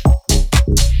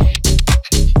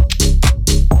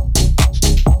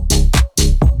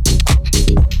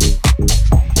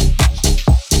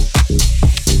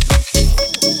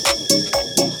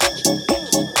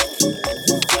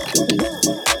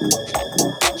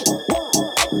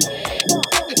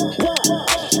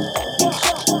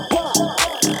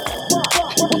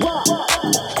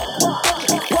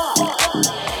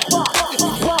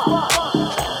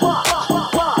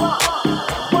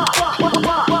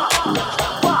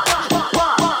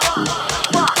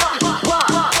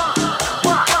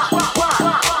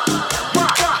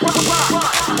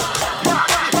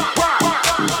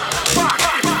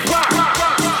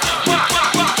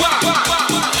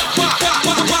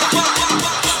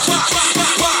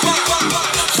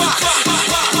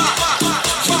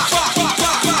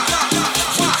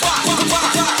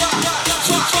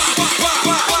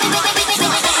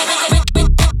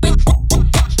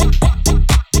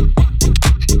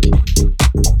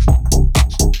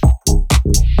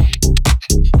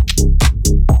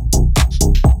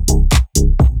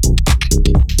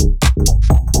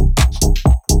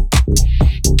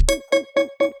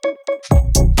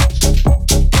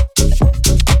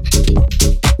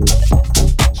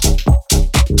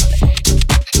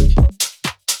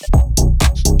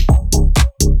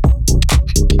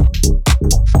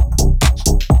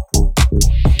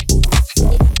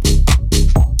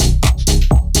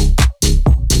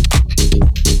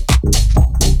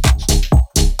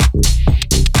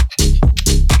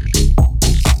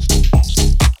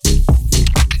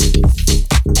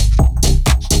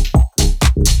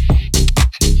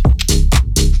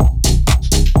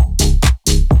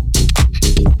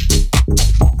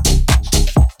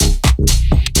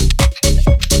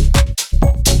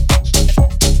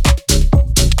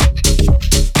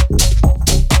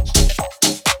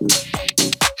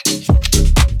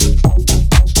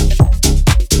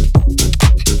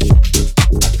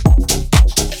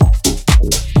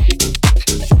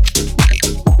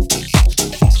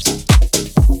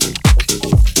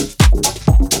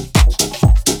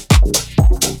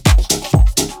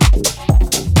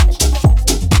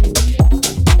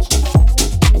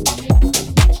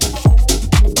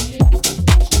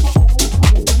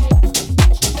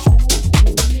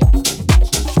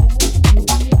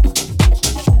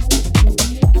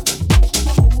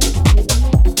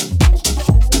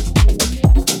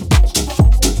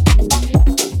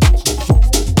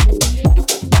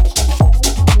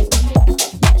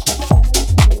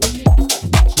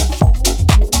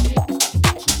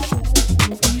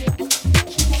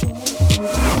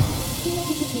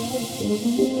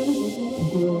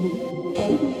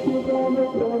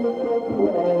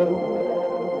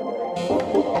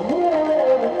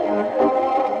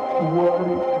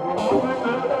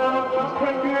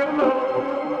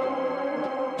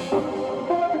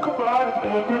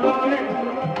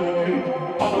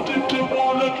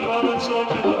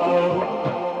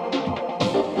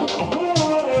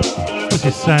 This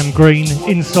is Sam Green,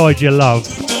 Inside Your Love.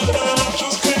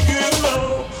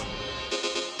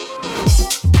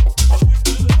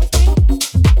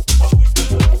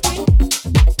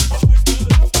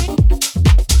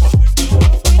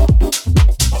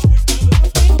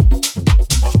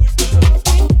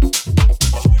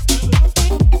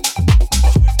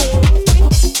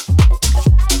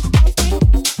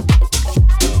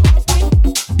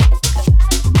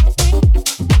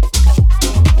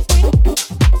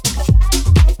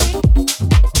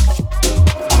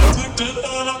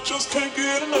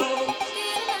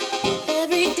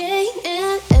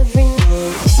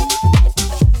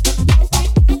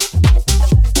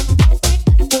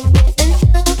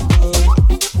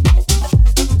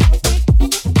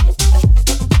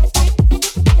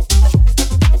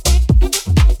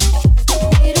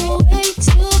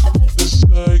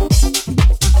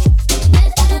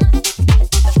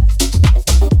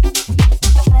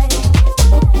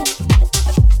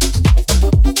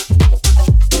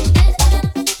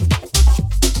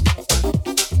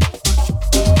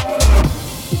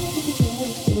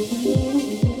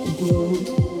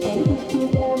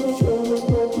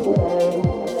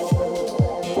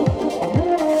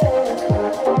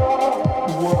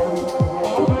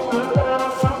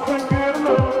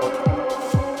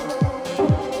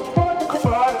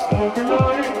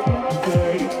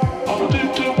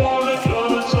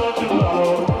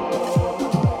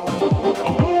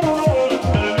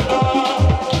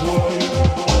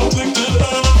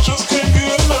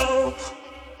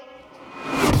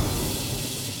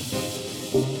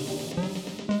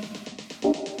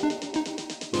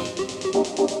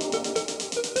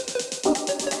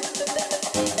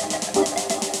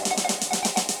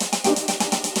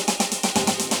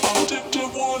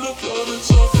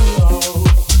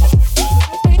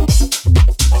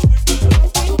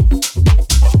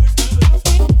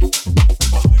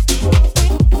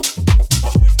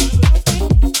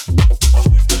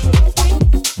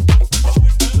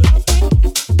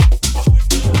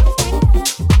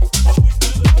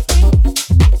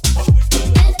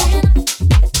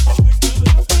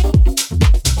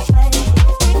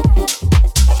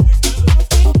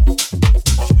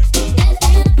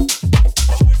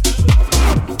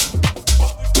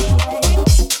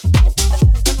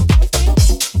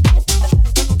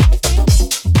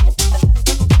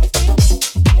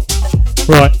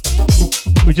 Right,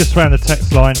 we just ran the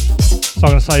text line, so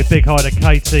I'm going to say a big hi to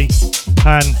Katie,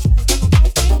 Han,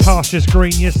 Pastures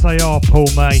Green, yes they are, Paul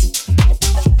May,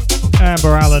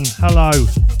 Amber Allen, hello,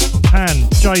 Han,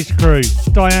 Jay's crew,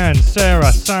 Diane,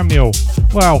 Sarah, Samuel.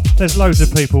 Well, there's loads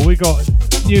of people. We've got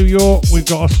New York, we've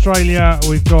got Australia,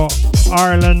 we've got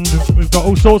Ireland, we've got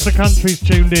all sorts of countries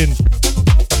tuned in,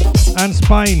 and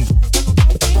Spain,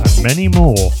 and many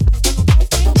more.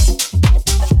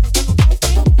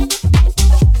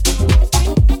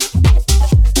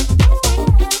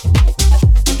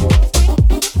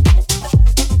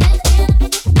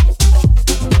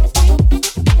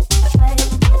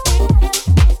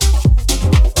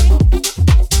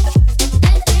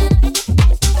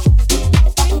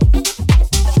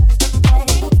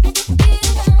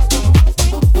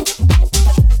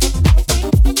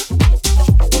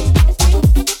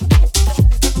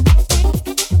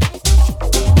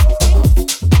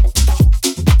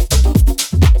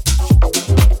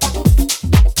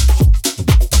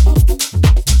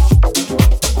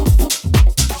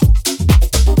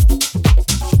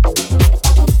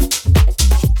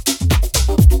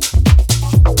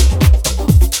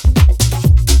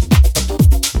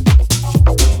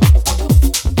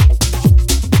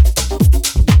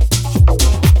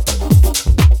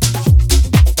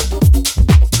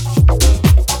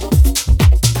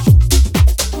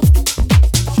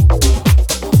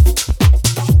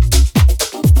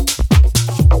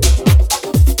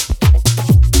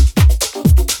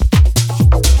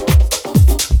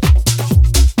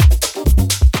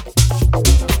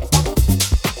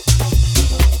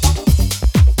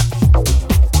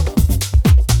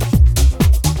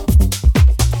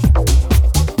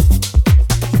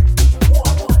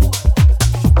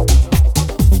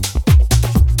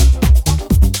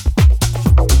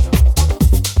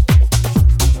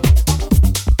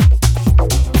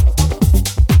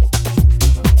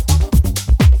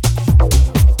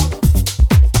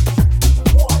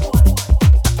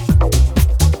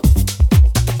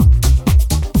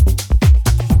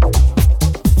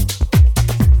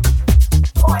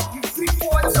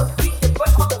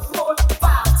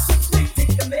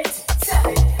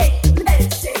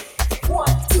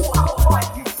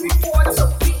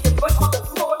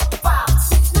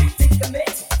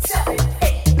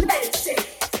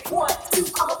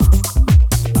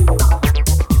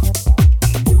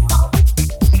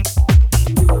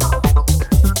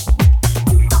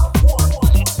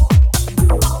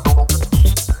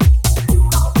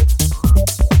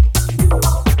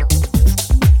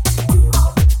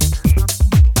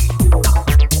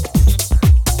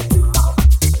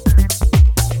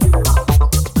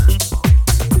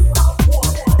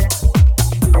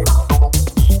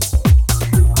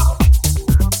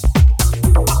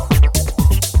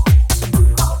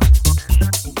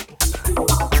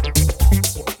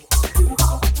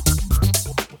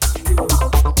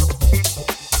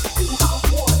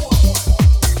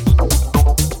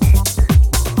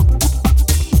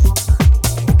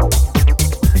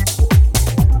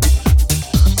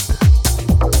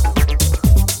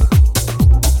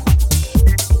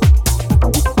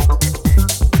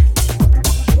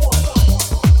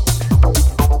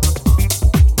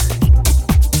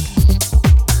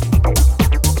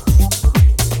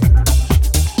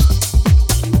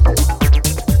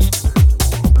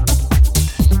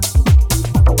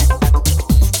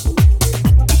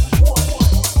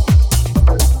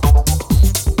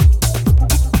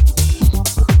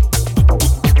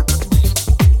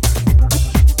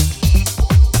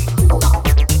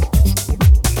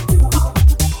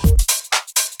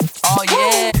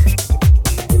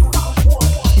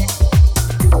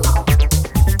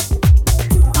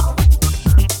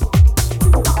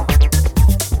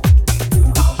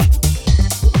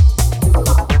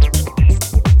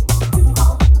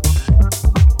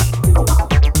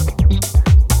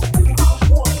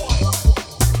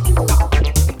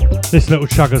 This little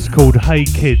chugger's called Hey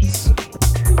Kids.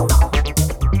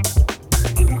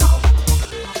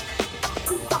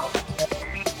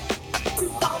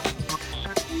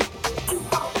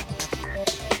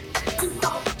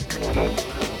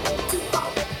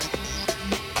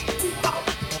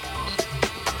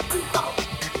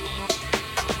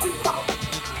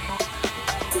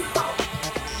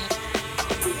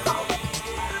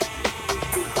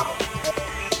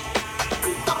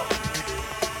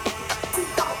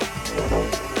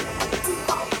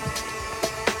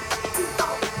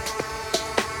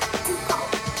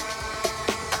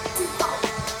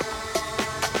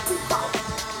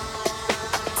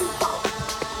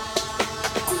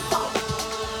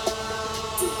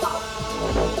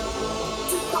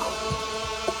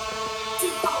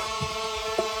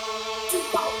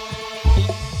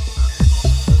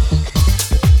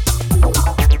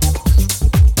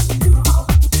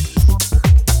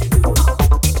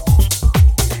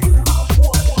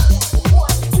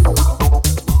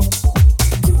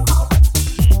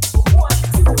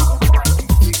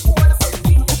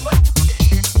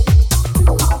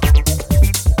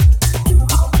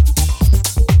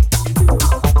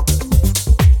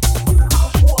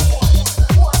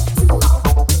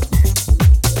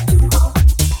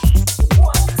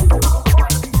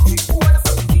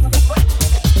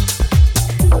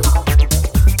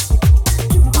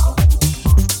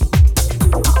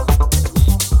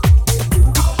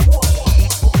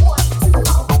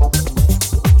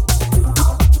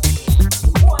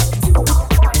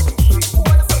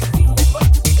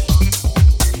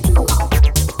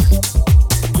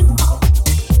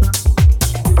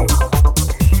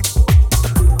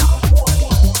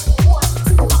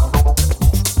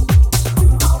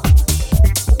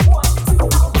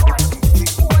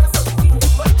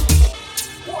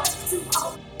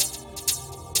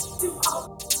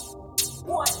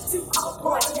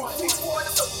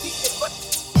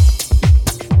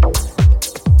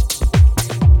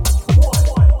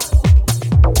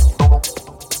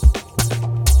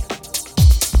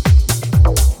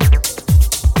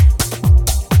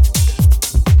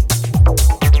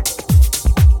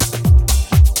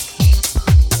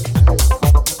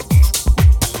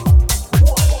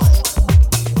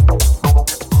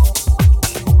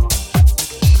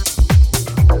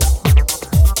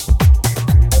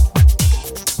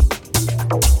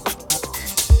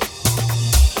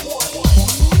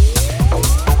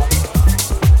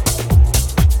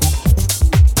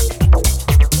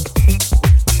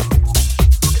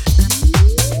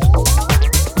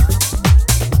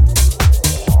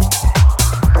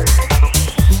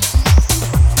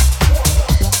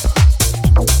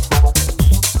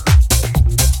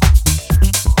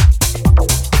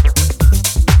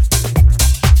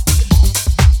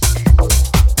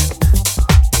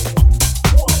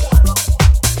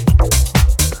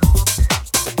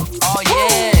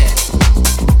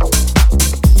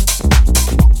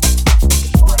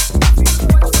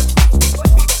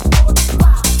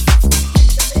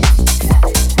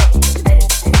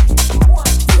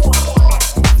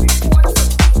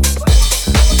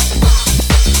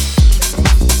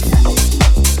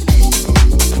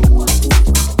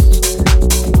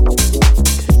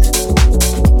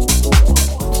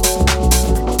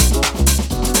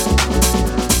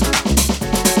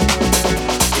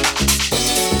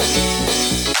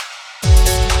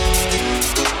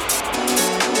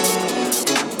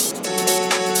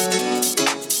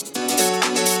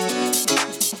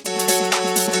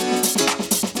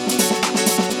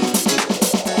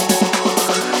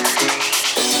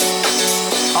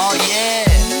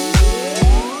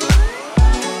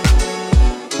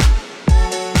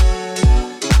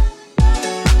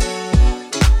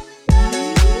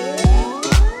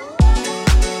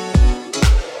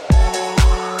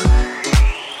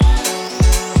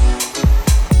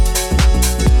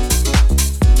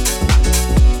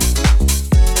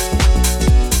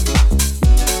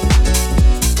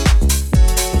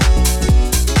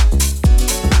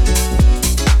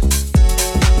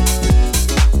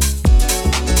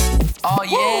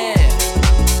 yeah.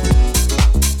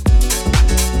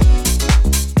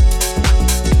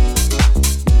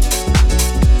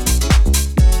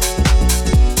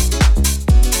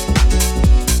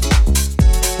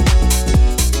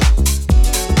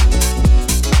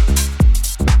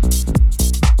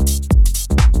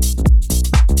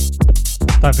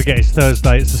 Don't forget it's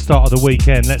Thursday, it's the start of the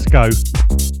weekend, let's go.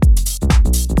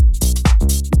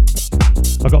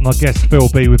 I've got my guest Phil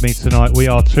B with me tonight. We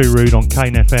are Too Rude on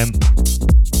Kane FM.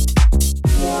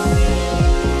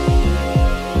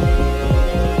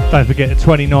 Don't forget the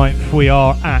 29th we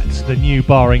are at the new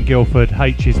bar in Guildford,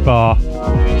 H's Bar,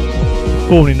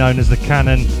 formerly known as the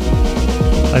Cannon.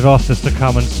 They've asked us to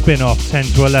come and spin off 10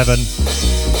 to 11.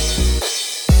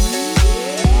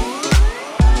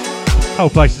 Whole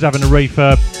place is having a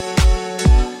refurb.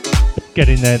 Get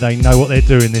in there, they know what they're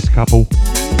doing, this couple.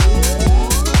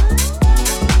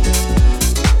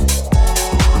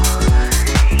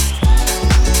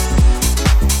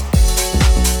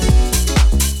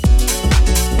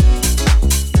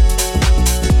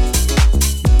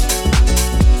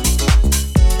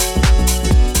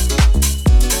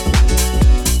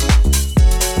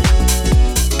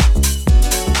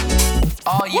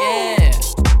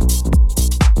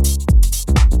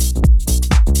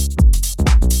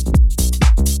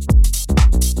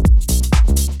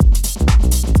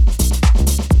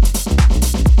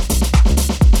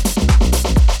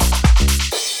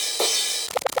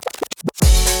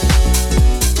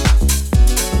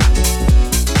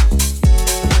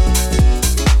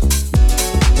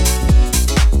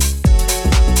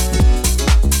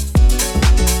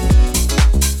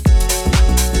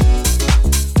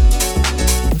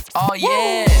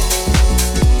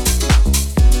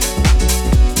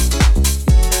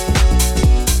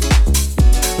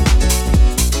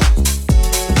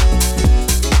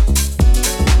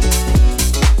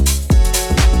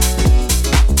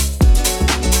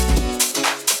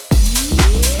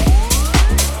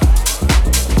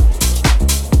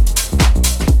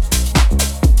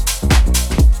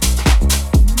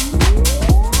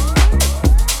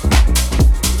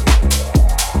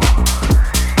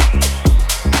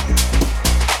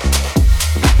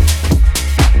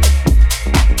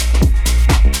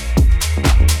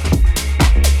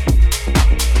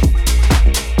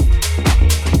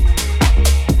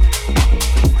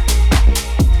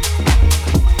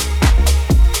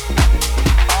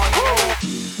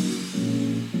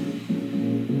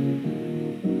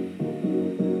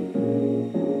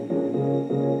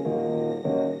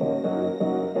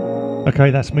 Okay,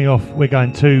 that's me off. We're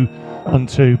going 2 on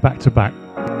 2 back to back.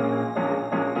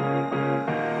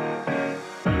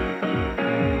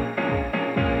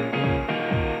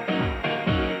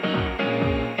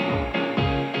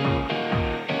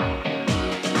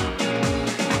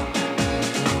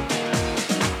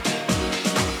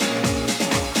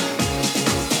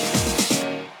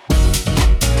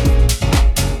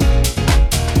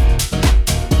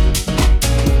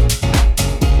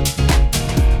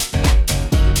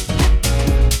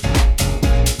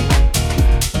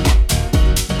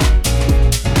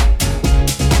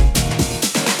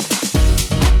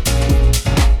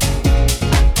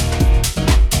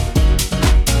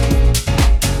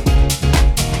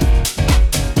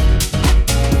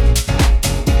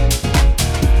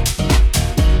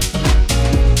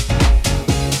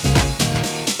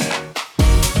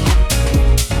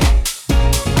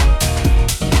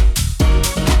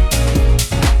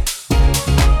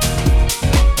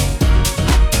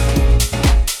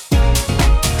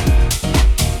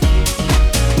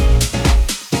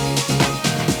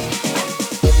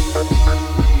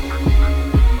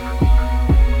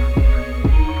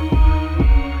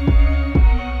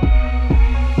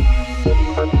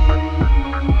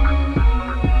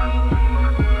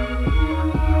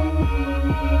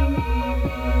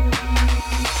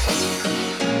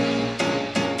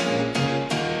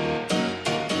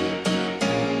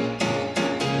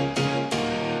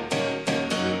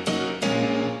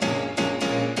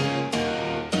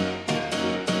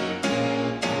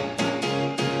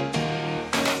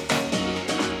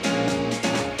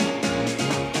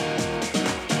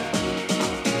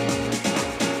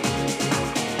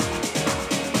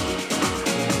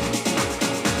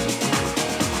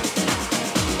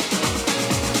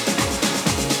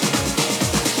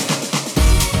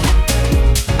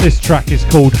 This track is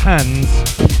called Hands.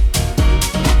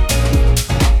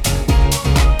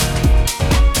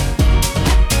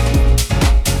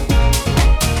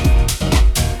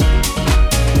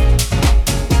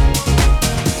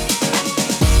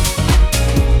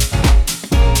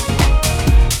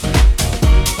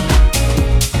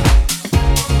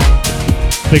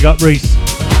 Big up Reese.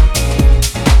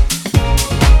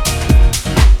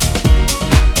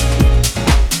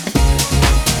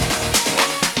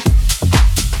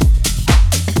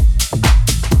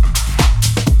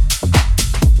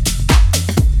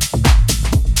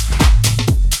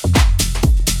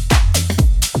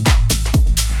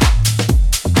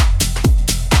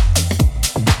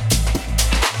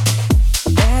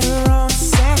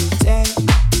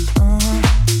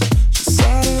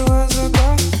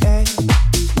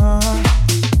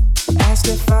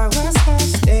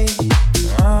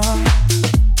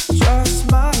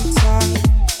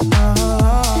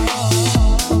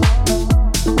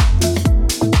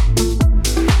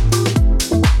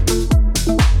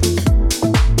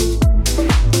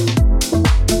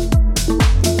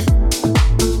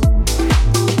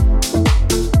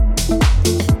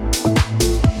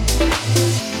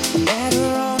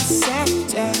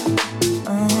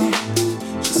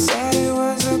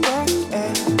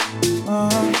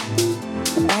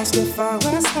 Asked if I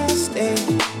was thirsty,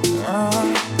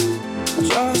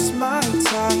 just my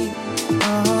type.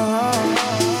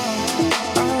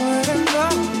 I wouldn't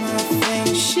know nothing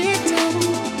she do.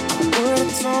 I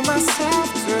would've told myself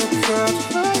to cut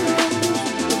her loose,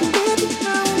 but baby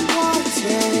now I want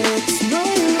it. It's no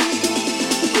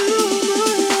use. You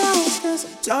know 'cause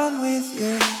I'm done with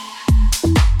you.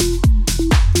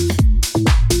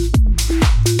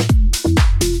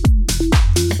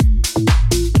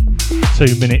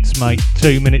 2 minutes, mate.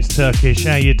 2 minutes Turkish.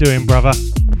 How you doing, brother?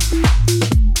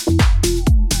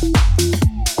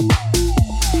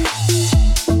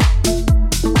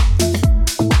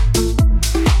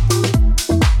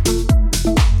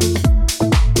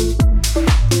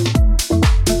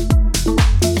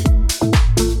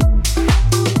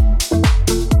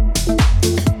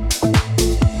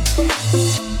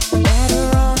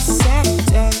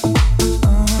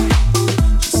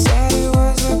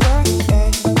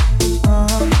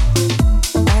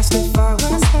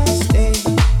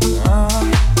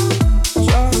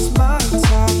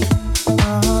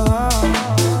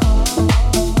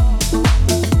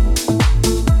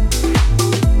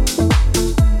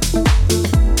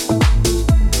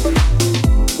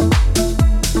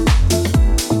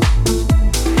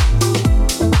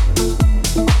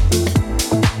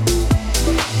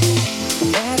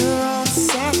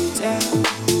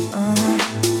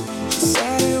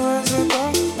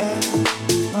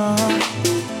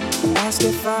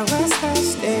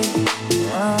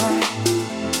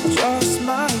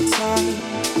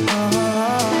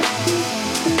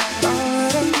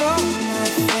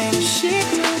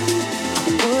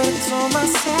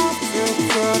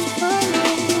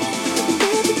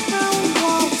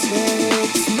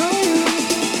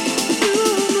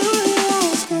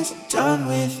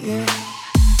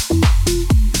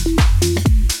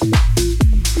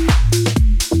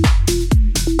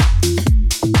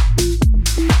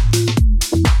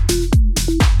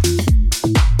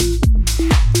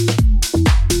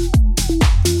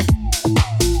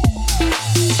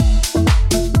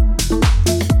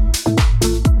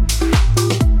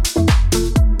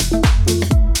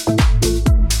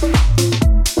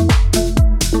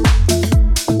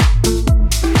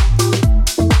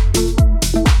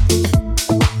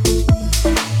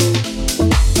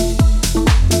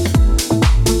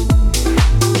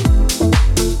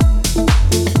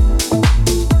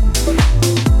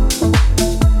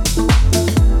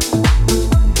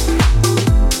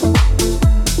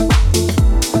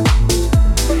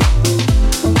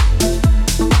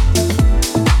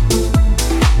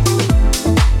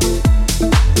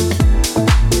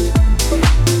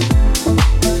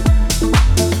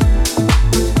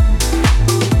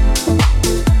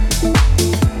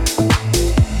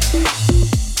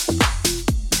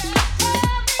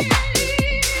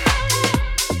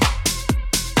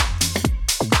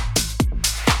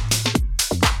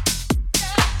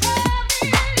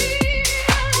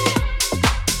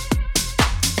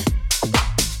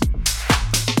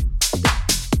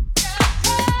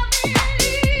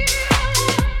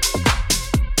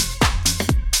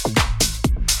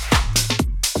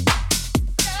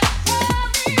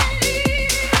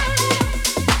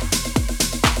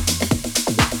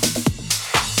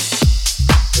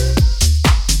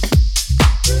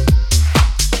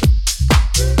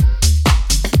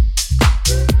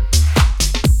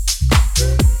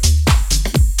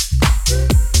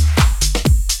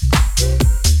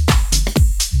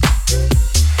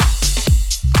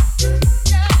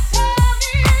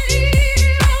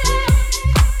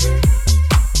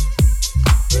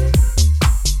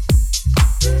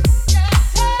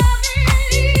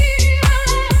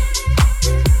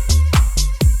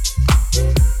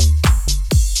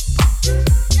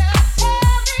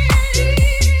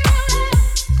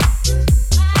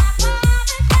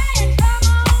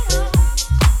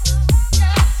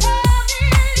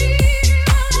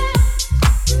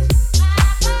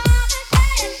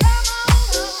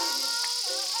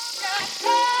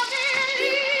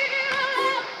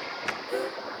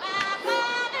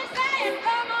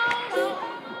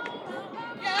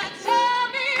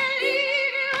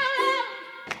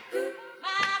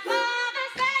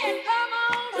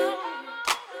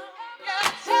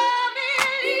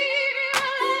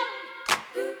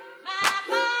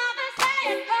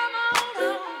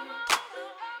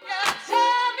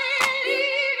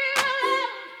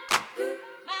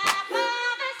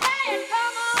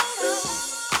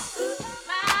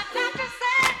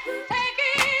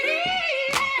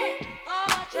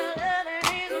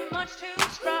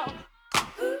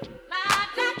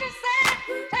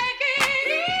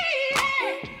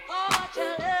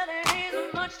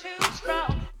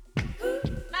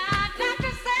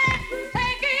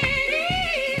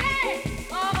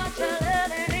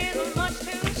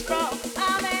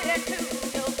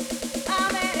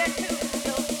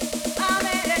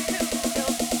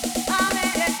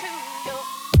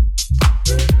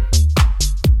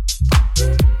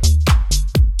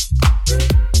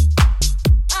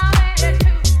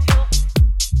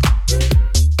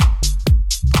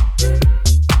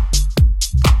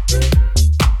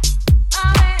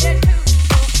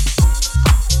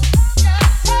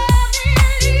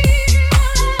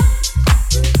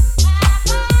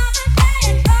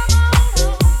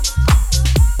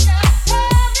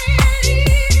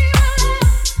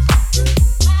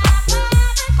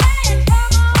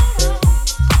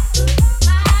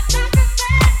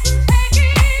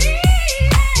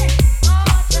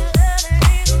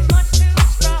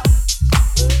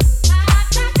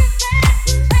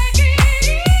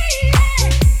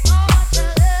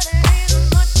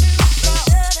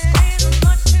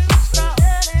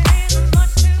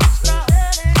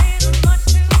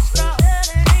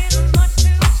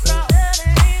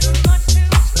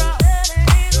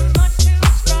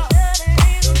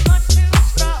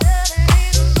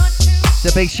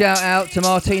 Big shout out to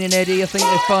Martine and Eddie. I think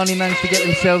they finally managed to get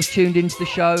themselves tuned into the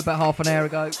show about half an hour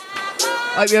ago.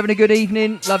 Hope you're having a good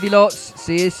evening. Love you lots.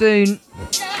 See you soon.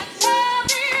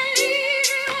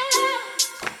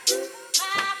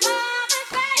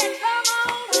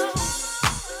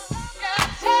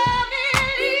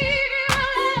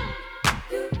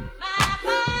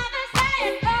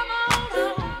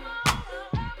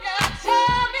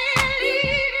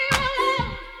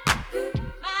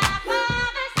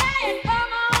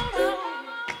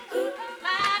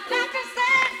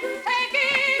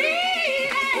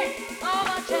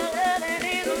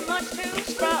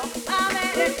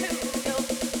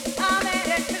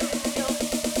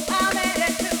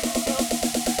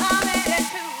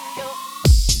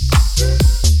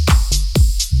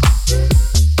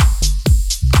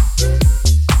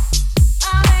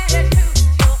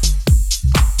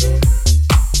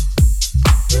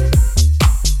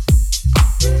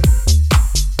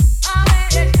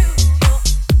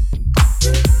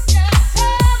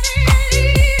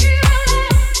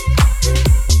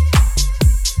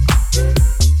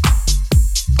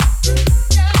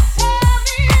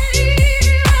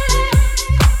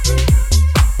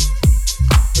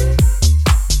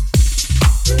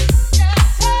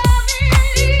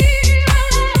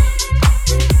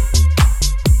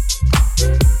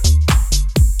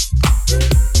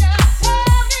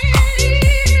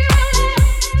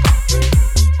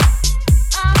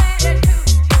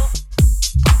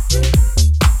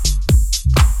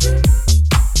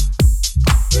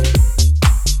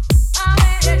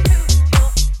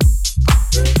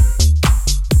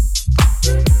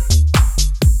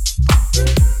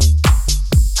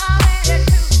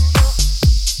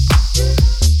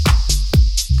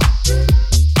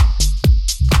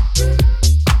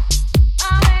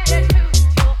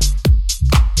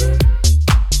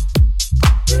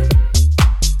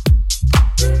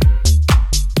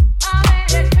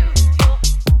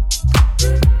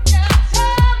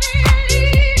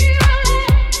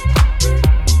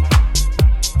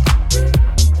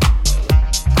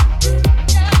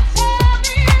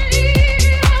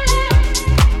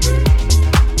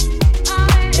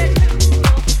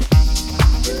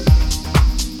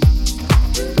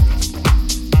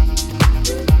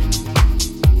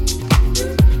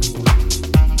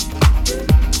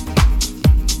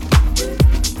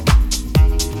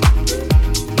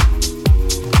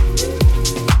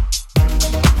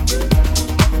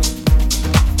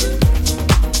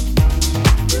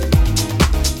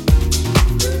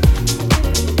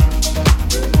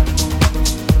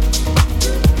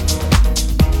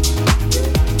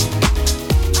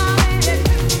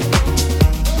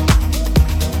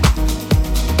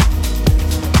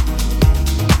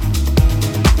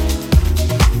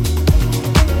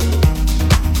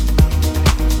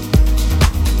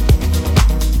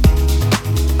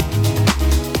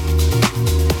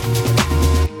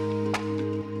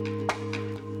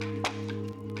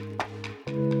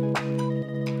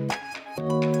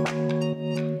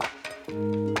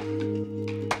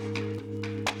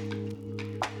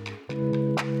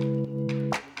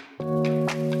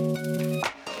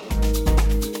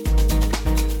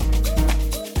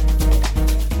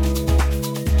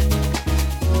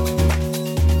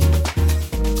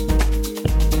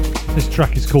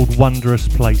 Track is called Wondrous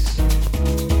Place.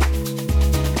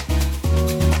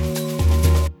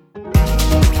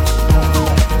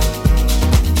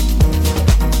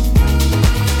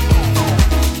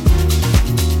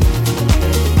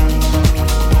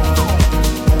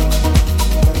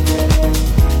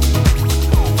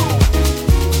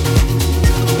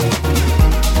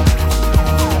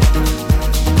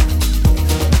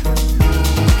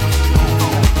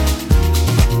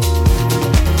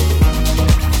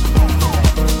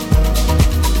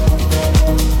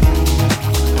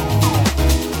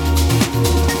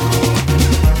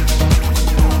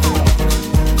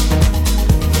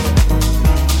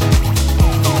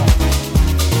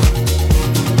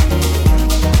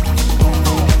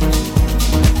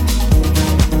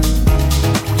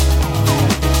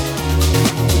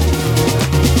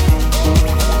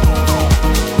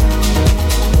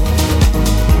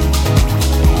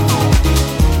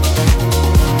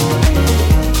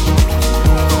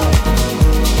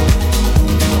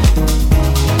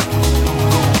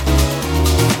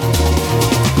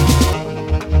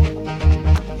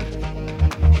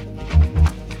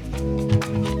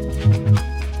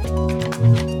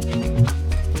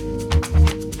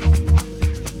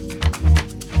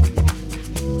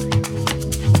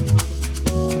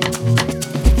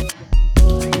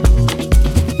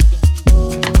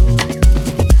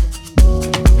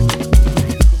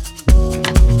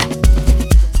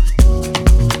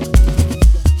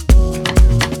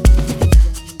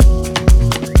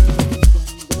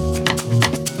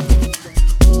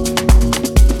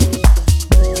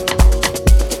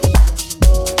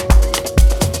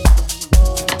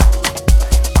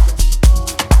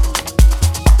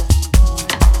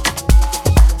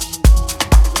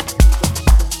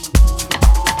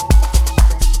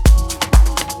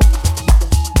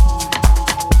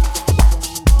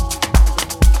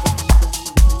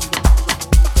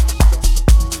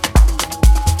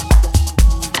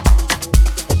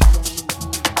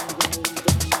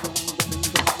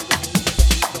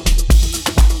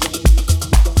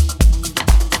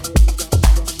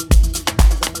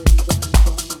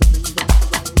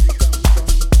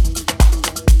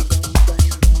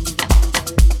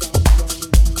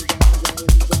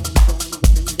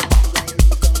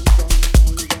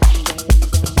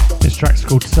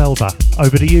 called Selva.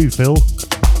 Over to you, Phil.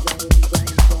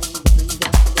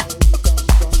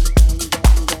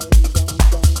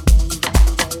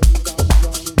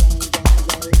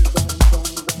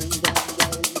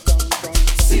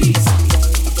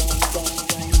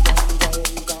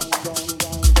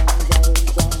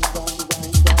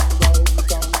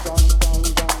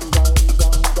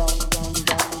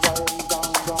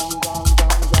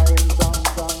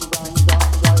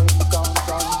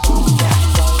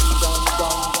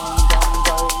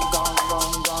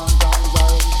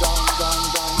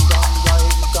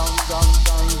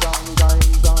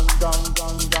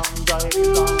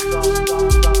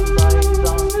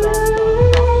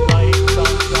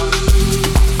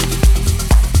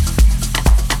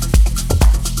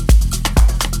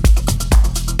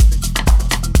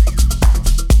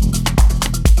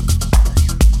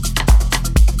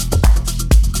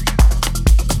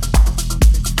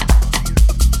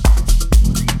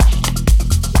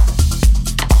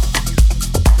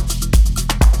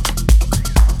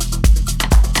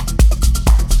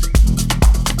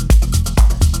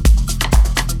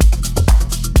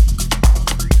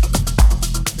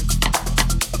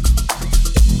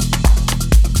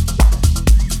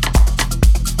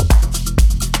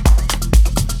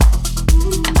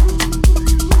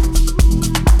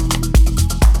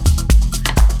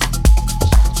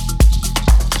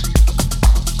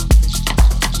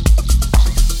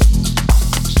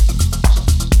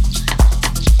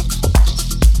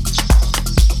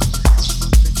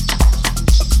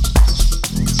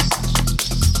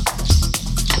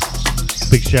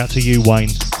 Big shout to you, Wayne.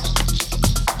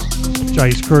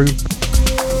 Jay's crew.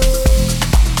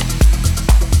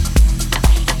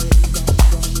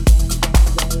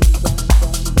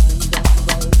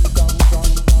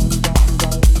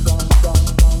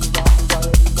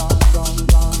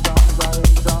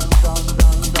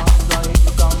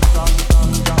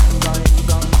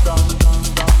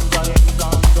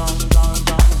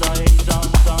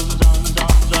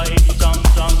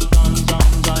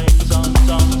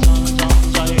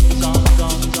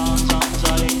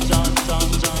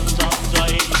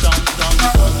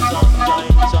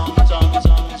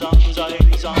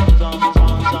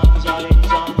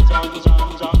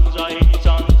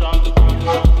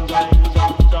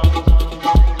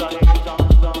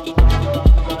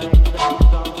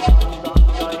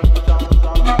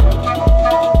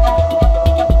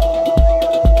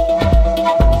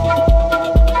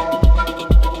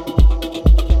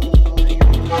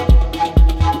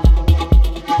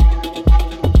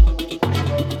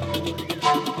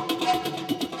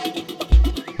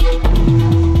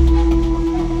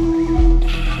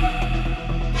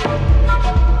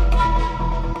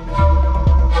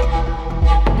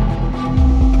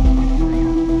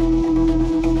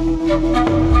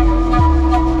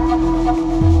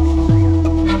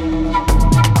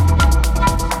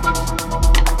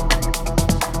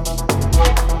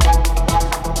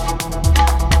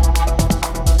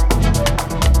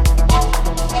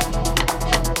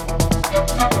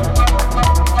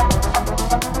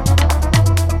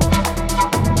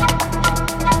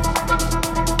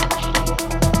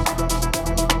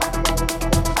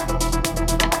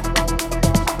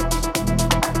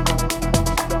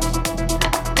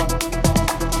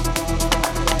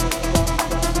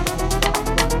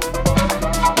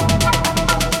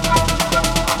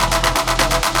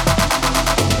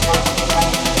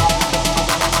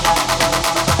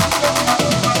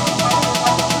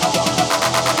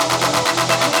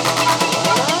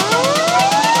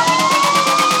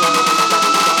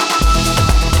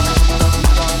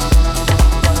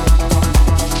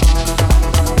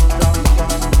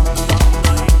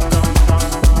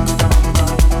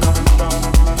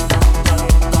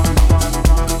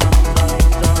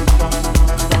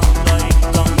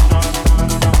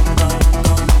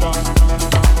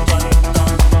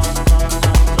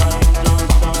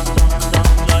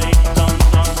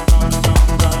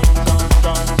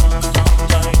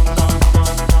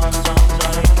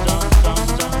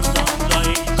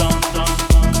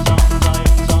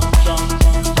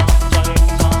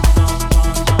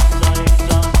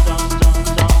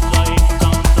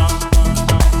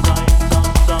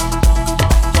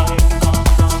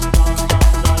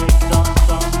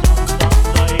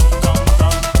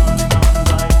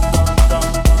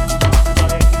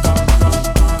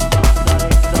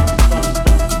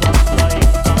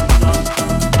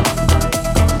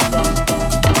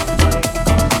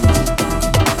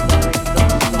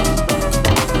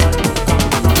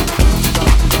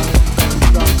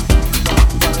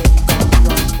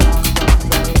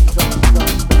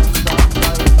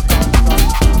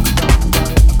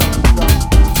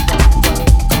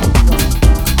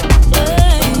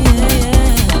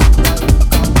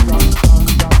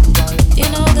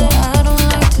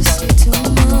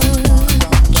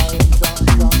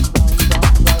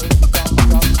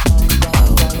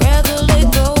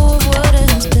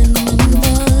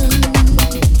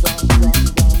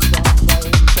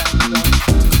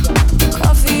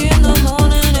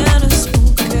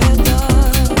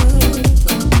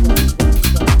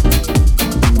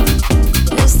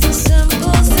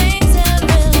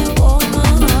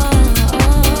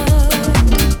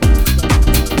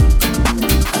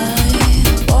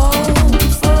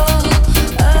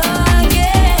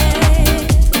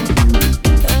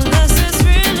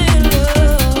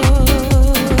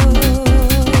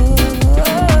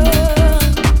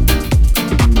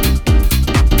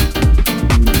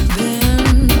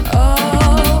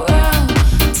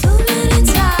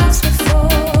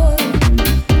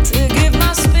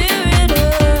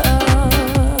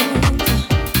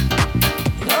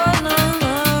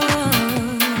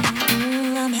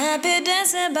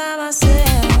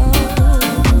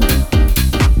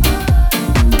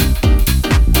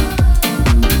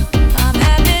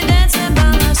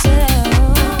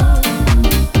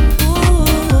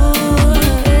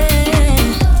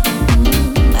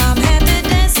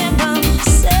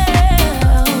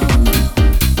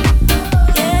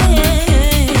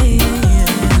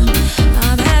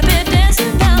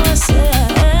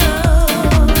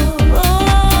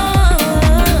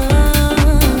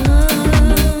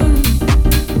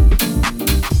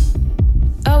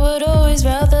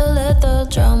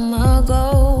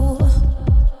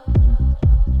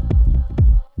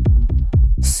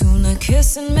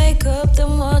 kiss and make up,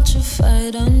 then watch a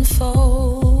fight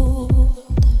unfold.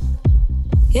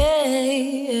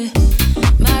 Yeah,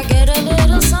 might get a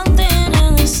little something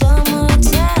in the summertime,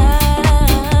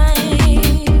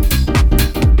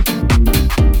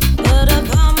 but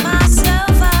upon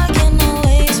myself I can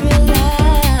always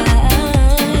rely.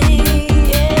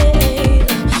 Yeah,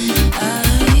 I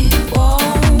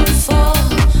won't fall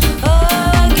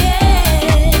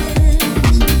again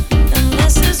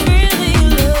unless it's really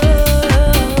love.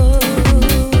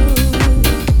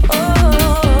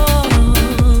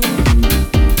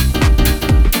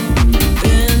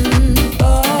 Been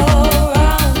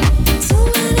around too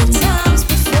many times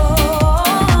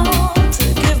before to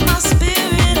give my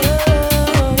spirit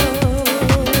up.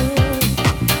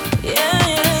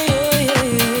 Yeah.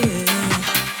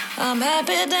 I'm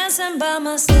happy dancing by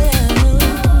myself.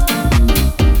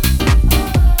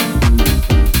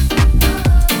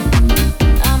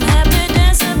 I'm happy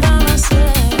dancing by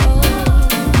myself.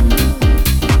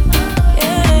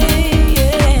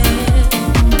 Yeah.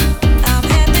 I'm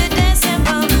happy dancing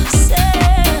by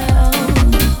myself.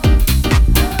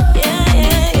 Yeah.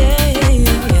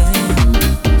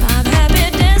 I'm happy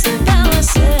dancing by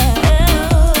myself.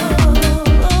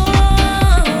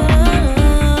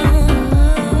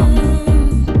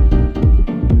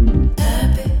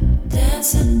 Happy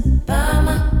dancing by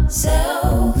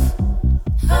myself.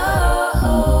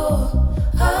 Oh,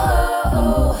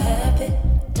 happy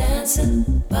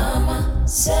dancing by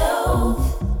myself.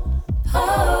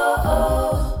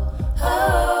 Oh,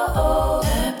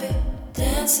 happy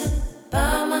dancing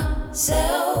by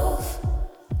myself.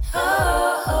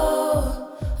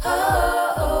 Oh,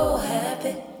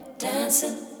 happy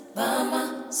dancing by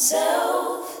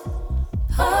myself.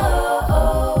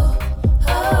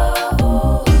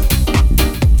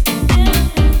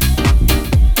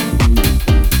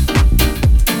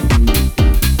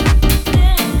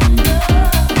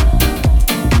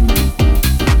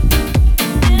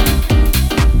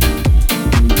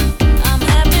 I'm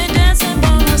happy dancing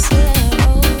by myself.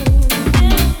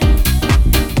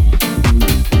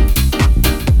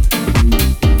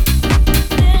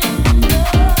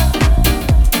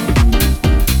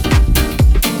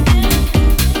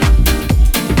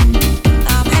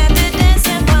 I'm happy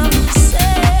dancing by myself.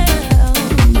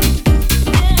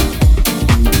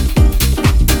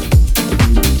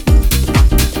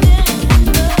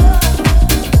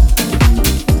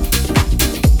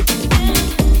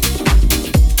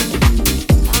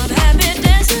 I'm happy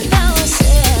dancing by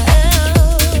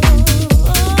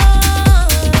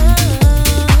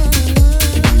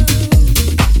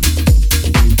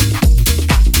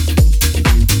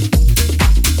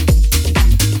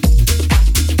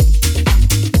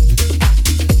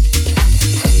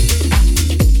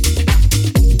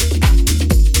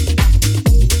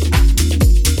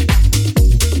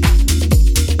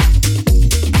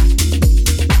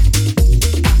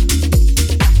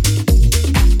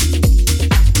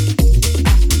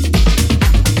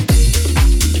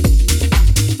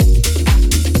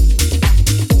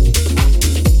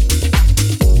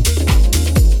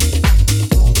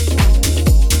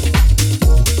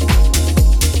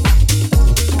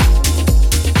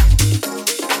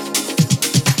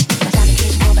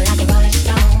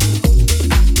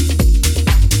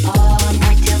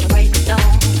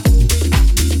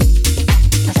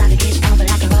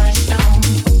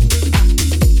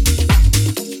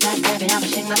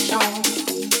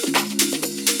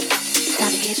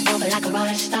like a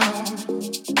rolling stone.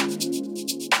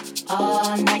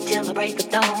 All night till the break of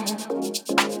dawn.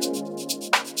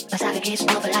 My side gets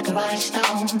moving like a rolling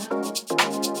stone.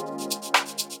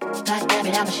 God damn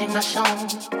it, I'ma sing my song.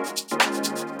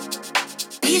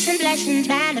 Peace and blessings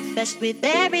manifest with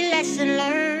every lesson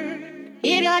learned.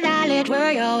 If your knowledge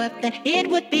were your weapon, it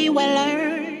would be well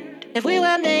earned. If we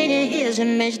were made in His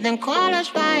image, then call us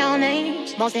by our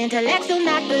names. Most intellects do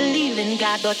not believe in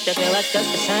God, but they feel us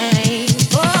just the same.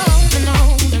 Oh,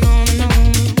 no.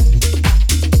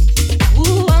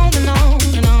 Ooh, on and on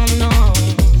and on and on.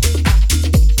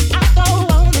 I go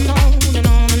on and on and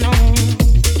on and on.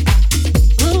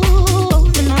 Ooh,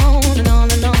 on and on and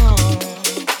on and on.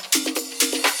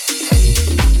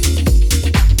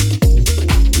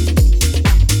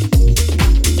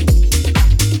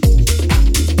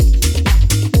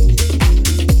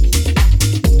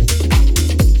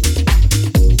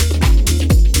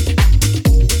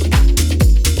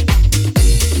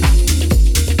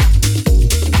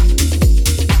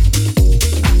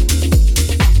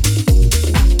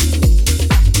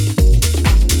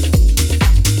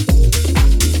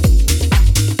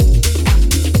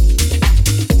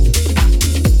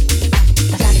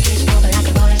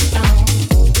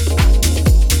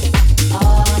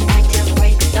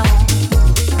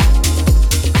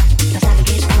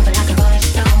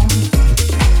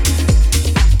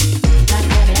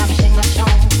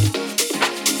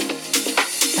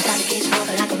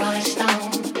 rolling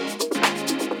stone.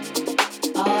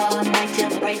 All night till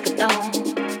the break of dawn.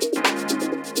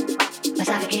 My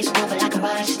side keeps moving like a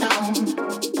rolling stone.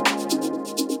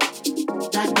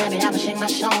 God damn it, I will sing my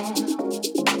song.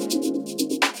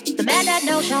 The man that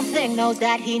knows something knows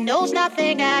that he knows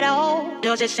nothing at all.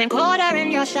 Does it sing colder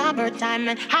in your summertime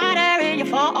and hotter in your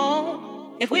fall?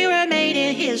 If we were made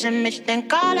in his image, then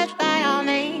call us by our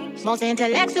names. Most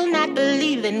intellects do not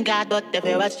believe in God, but they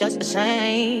fear us just the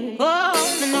same.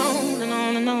 Oh, no, no,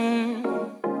 no, no,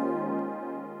 no.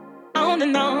 Oh, no,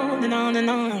 no, no, no,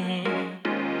 no.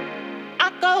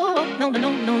 I go, no,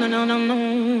 no, no, no, no, no,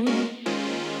 no.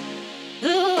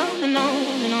 Oh, no,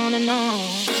 no, no, no, no.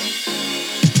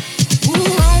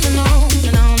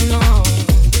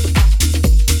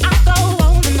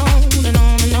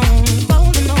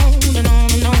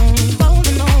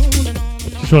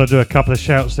 Just want to do a couple of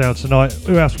shouts down tonight.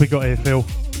 Who else we got here, Phil?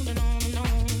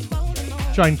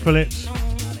 Jane Phillips,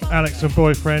 Alex and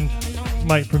boyfriend,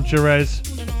 mate from Jerez.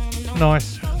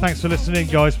 Nice. Thanks for listening,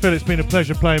 guys. Phil, it's been a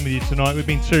pleasure playing with you tonight. We've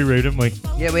been too rude, haven't we?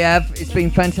 Yeah, we have. It's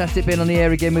been fantastic being on the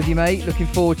air again with you, mate. Looking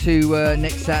forward to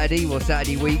next Saturday, or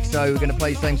Saturday week. So we're going to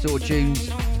play the same sort of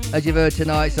tunes as you've heard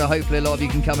tonight. So hopefully a lot of you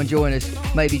can come and join us.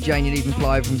 Maybe Jane will even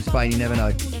fly from Spain. You never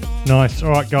know. Nice. All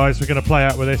right, guys. We're going to play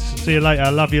out with this. See you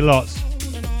later. Love you lots.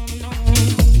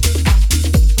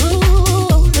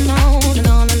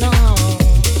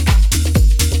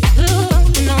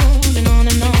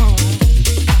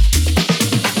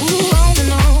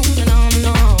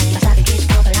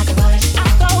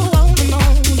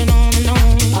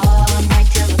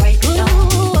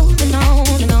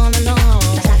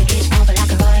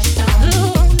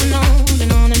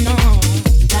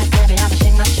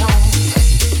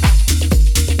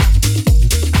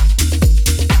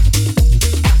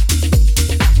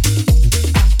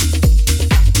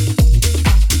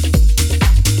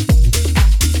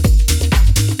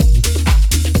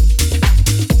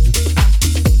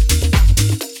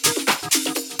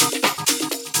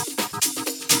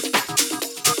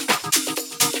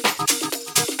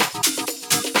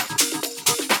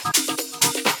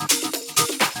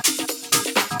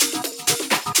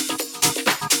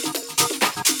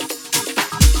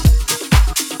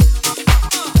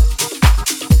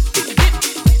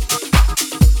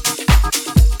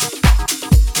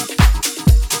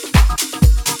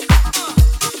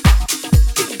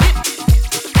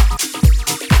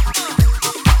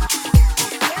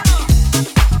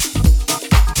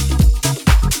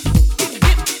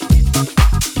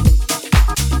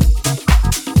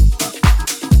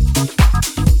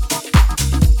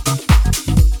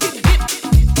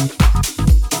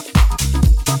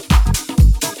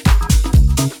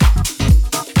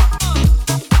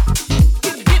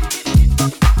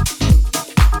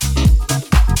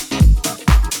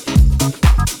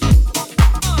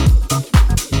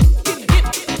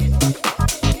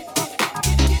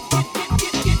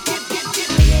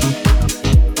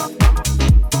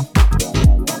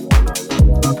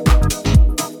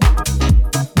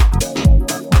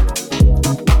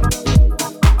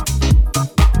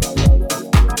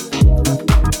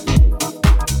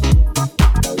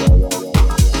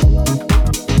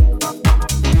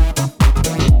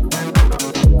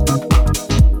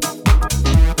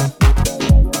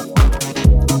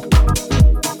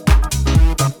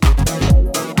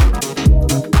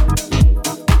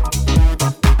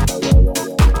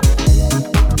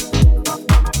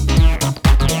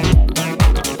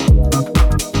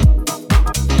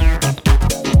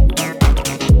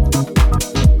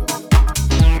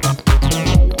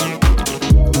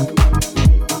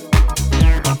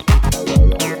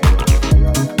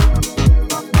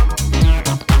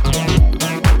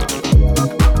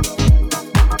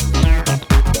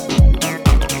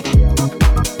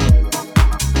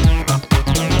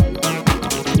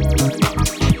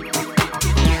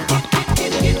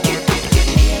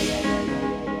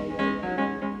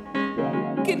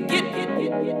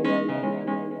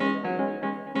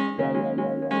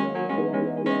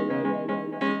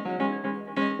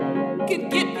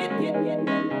 Get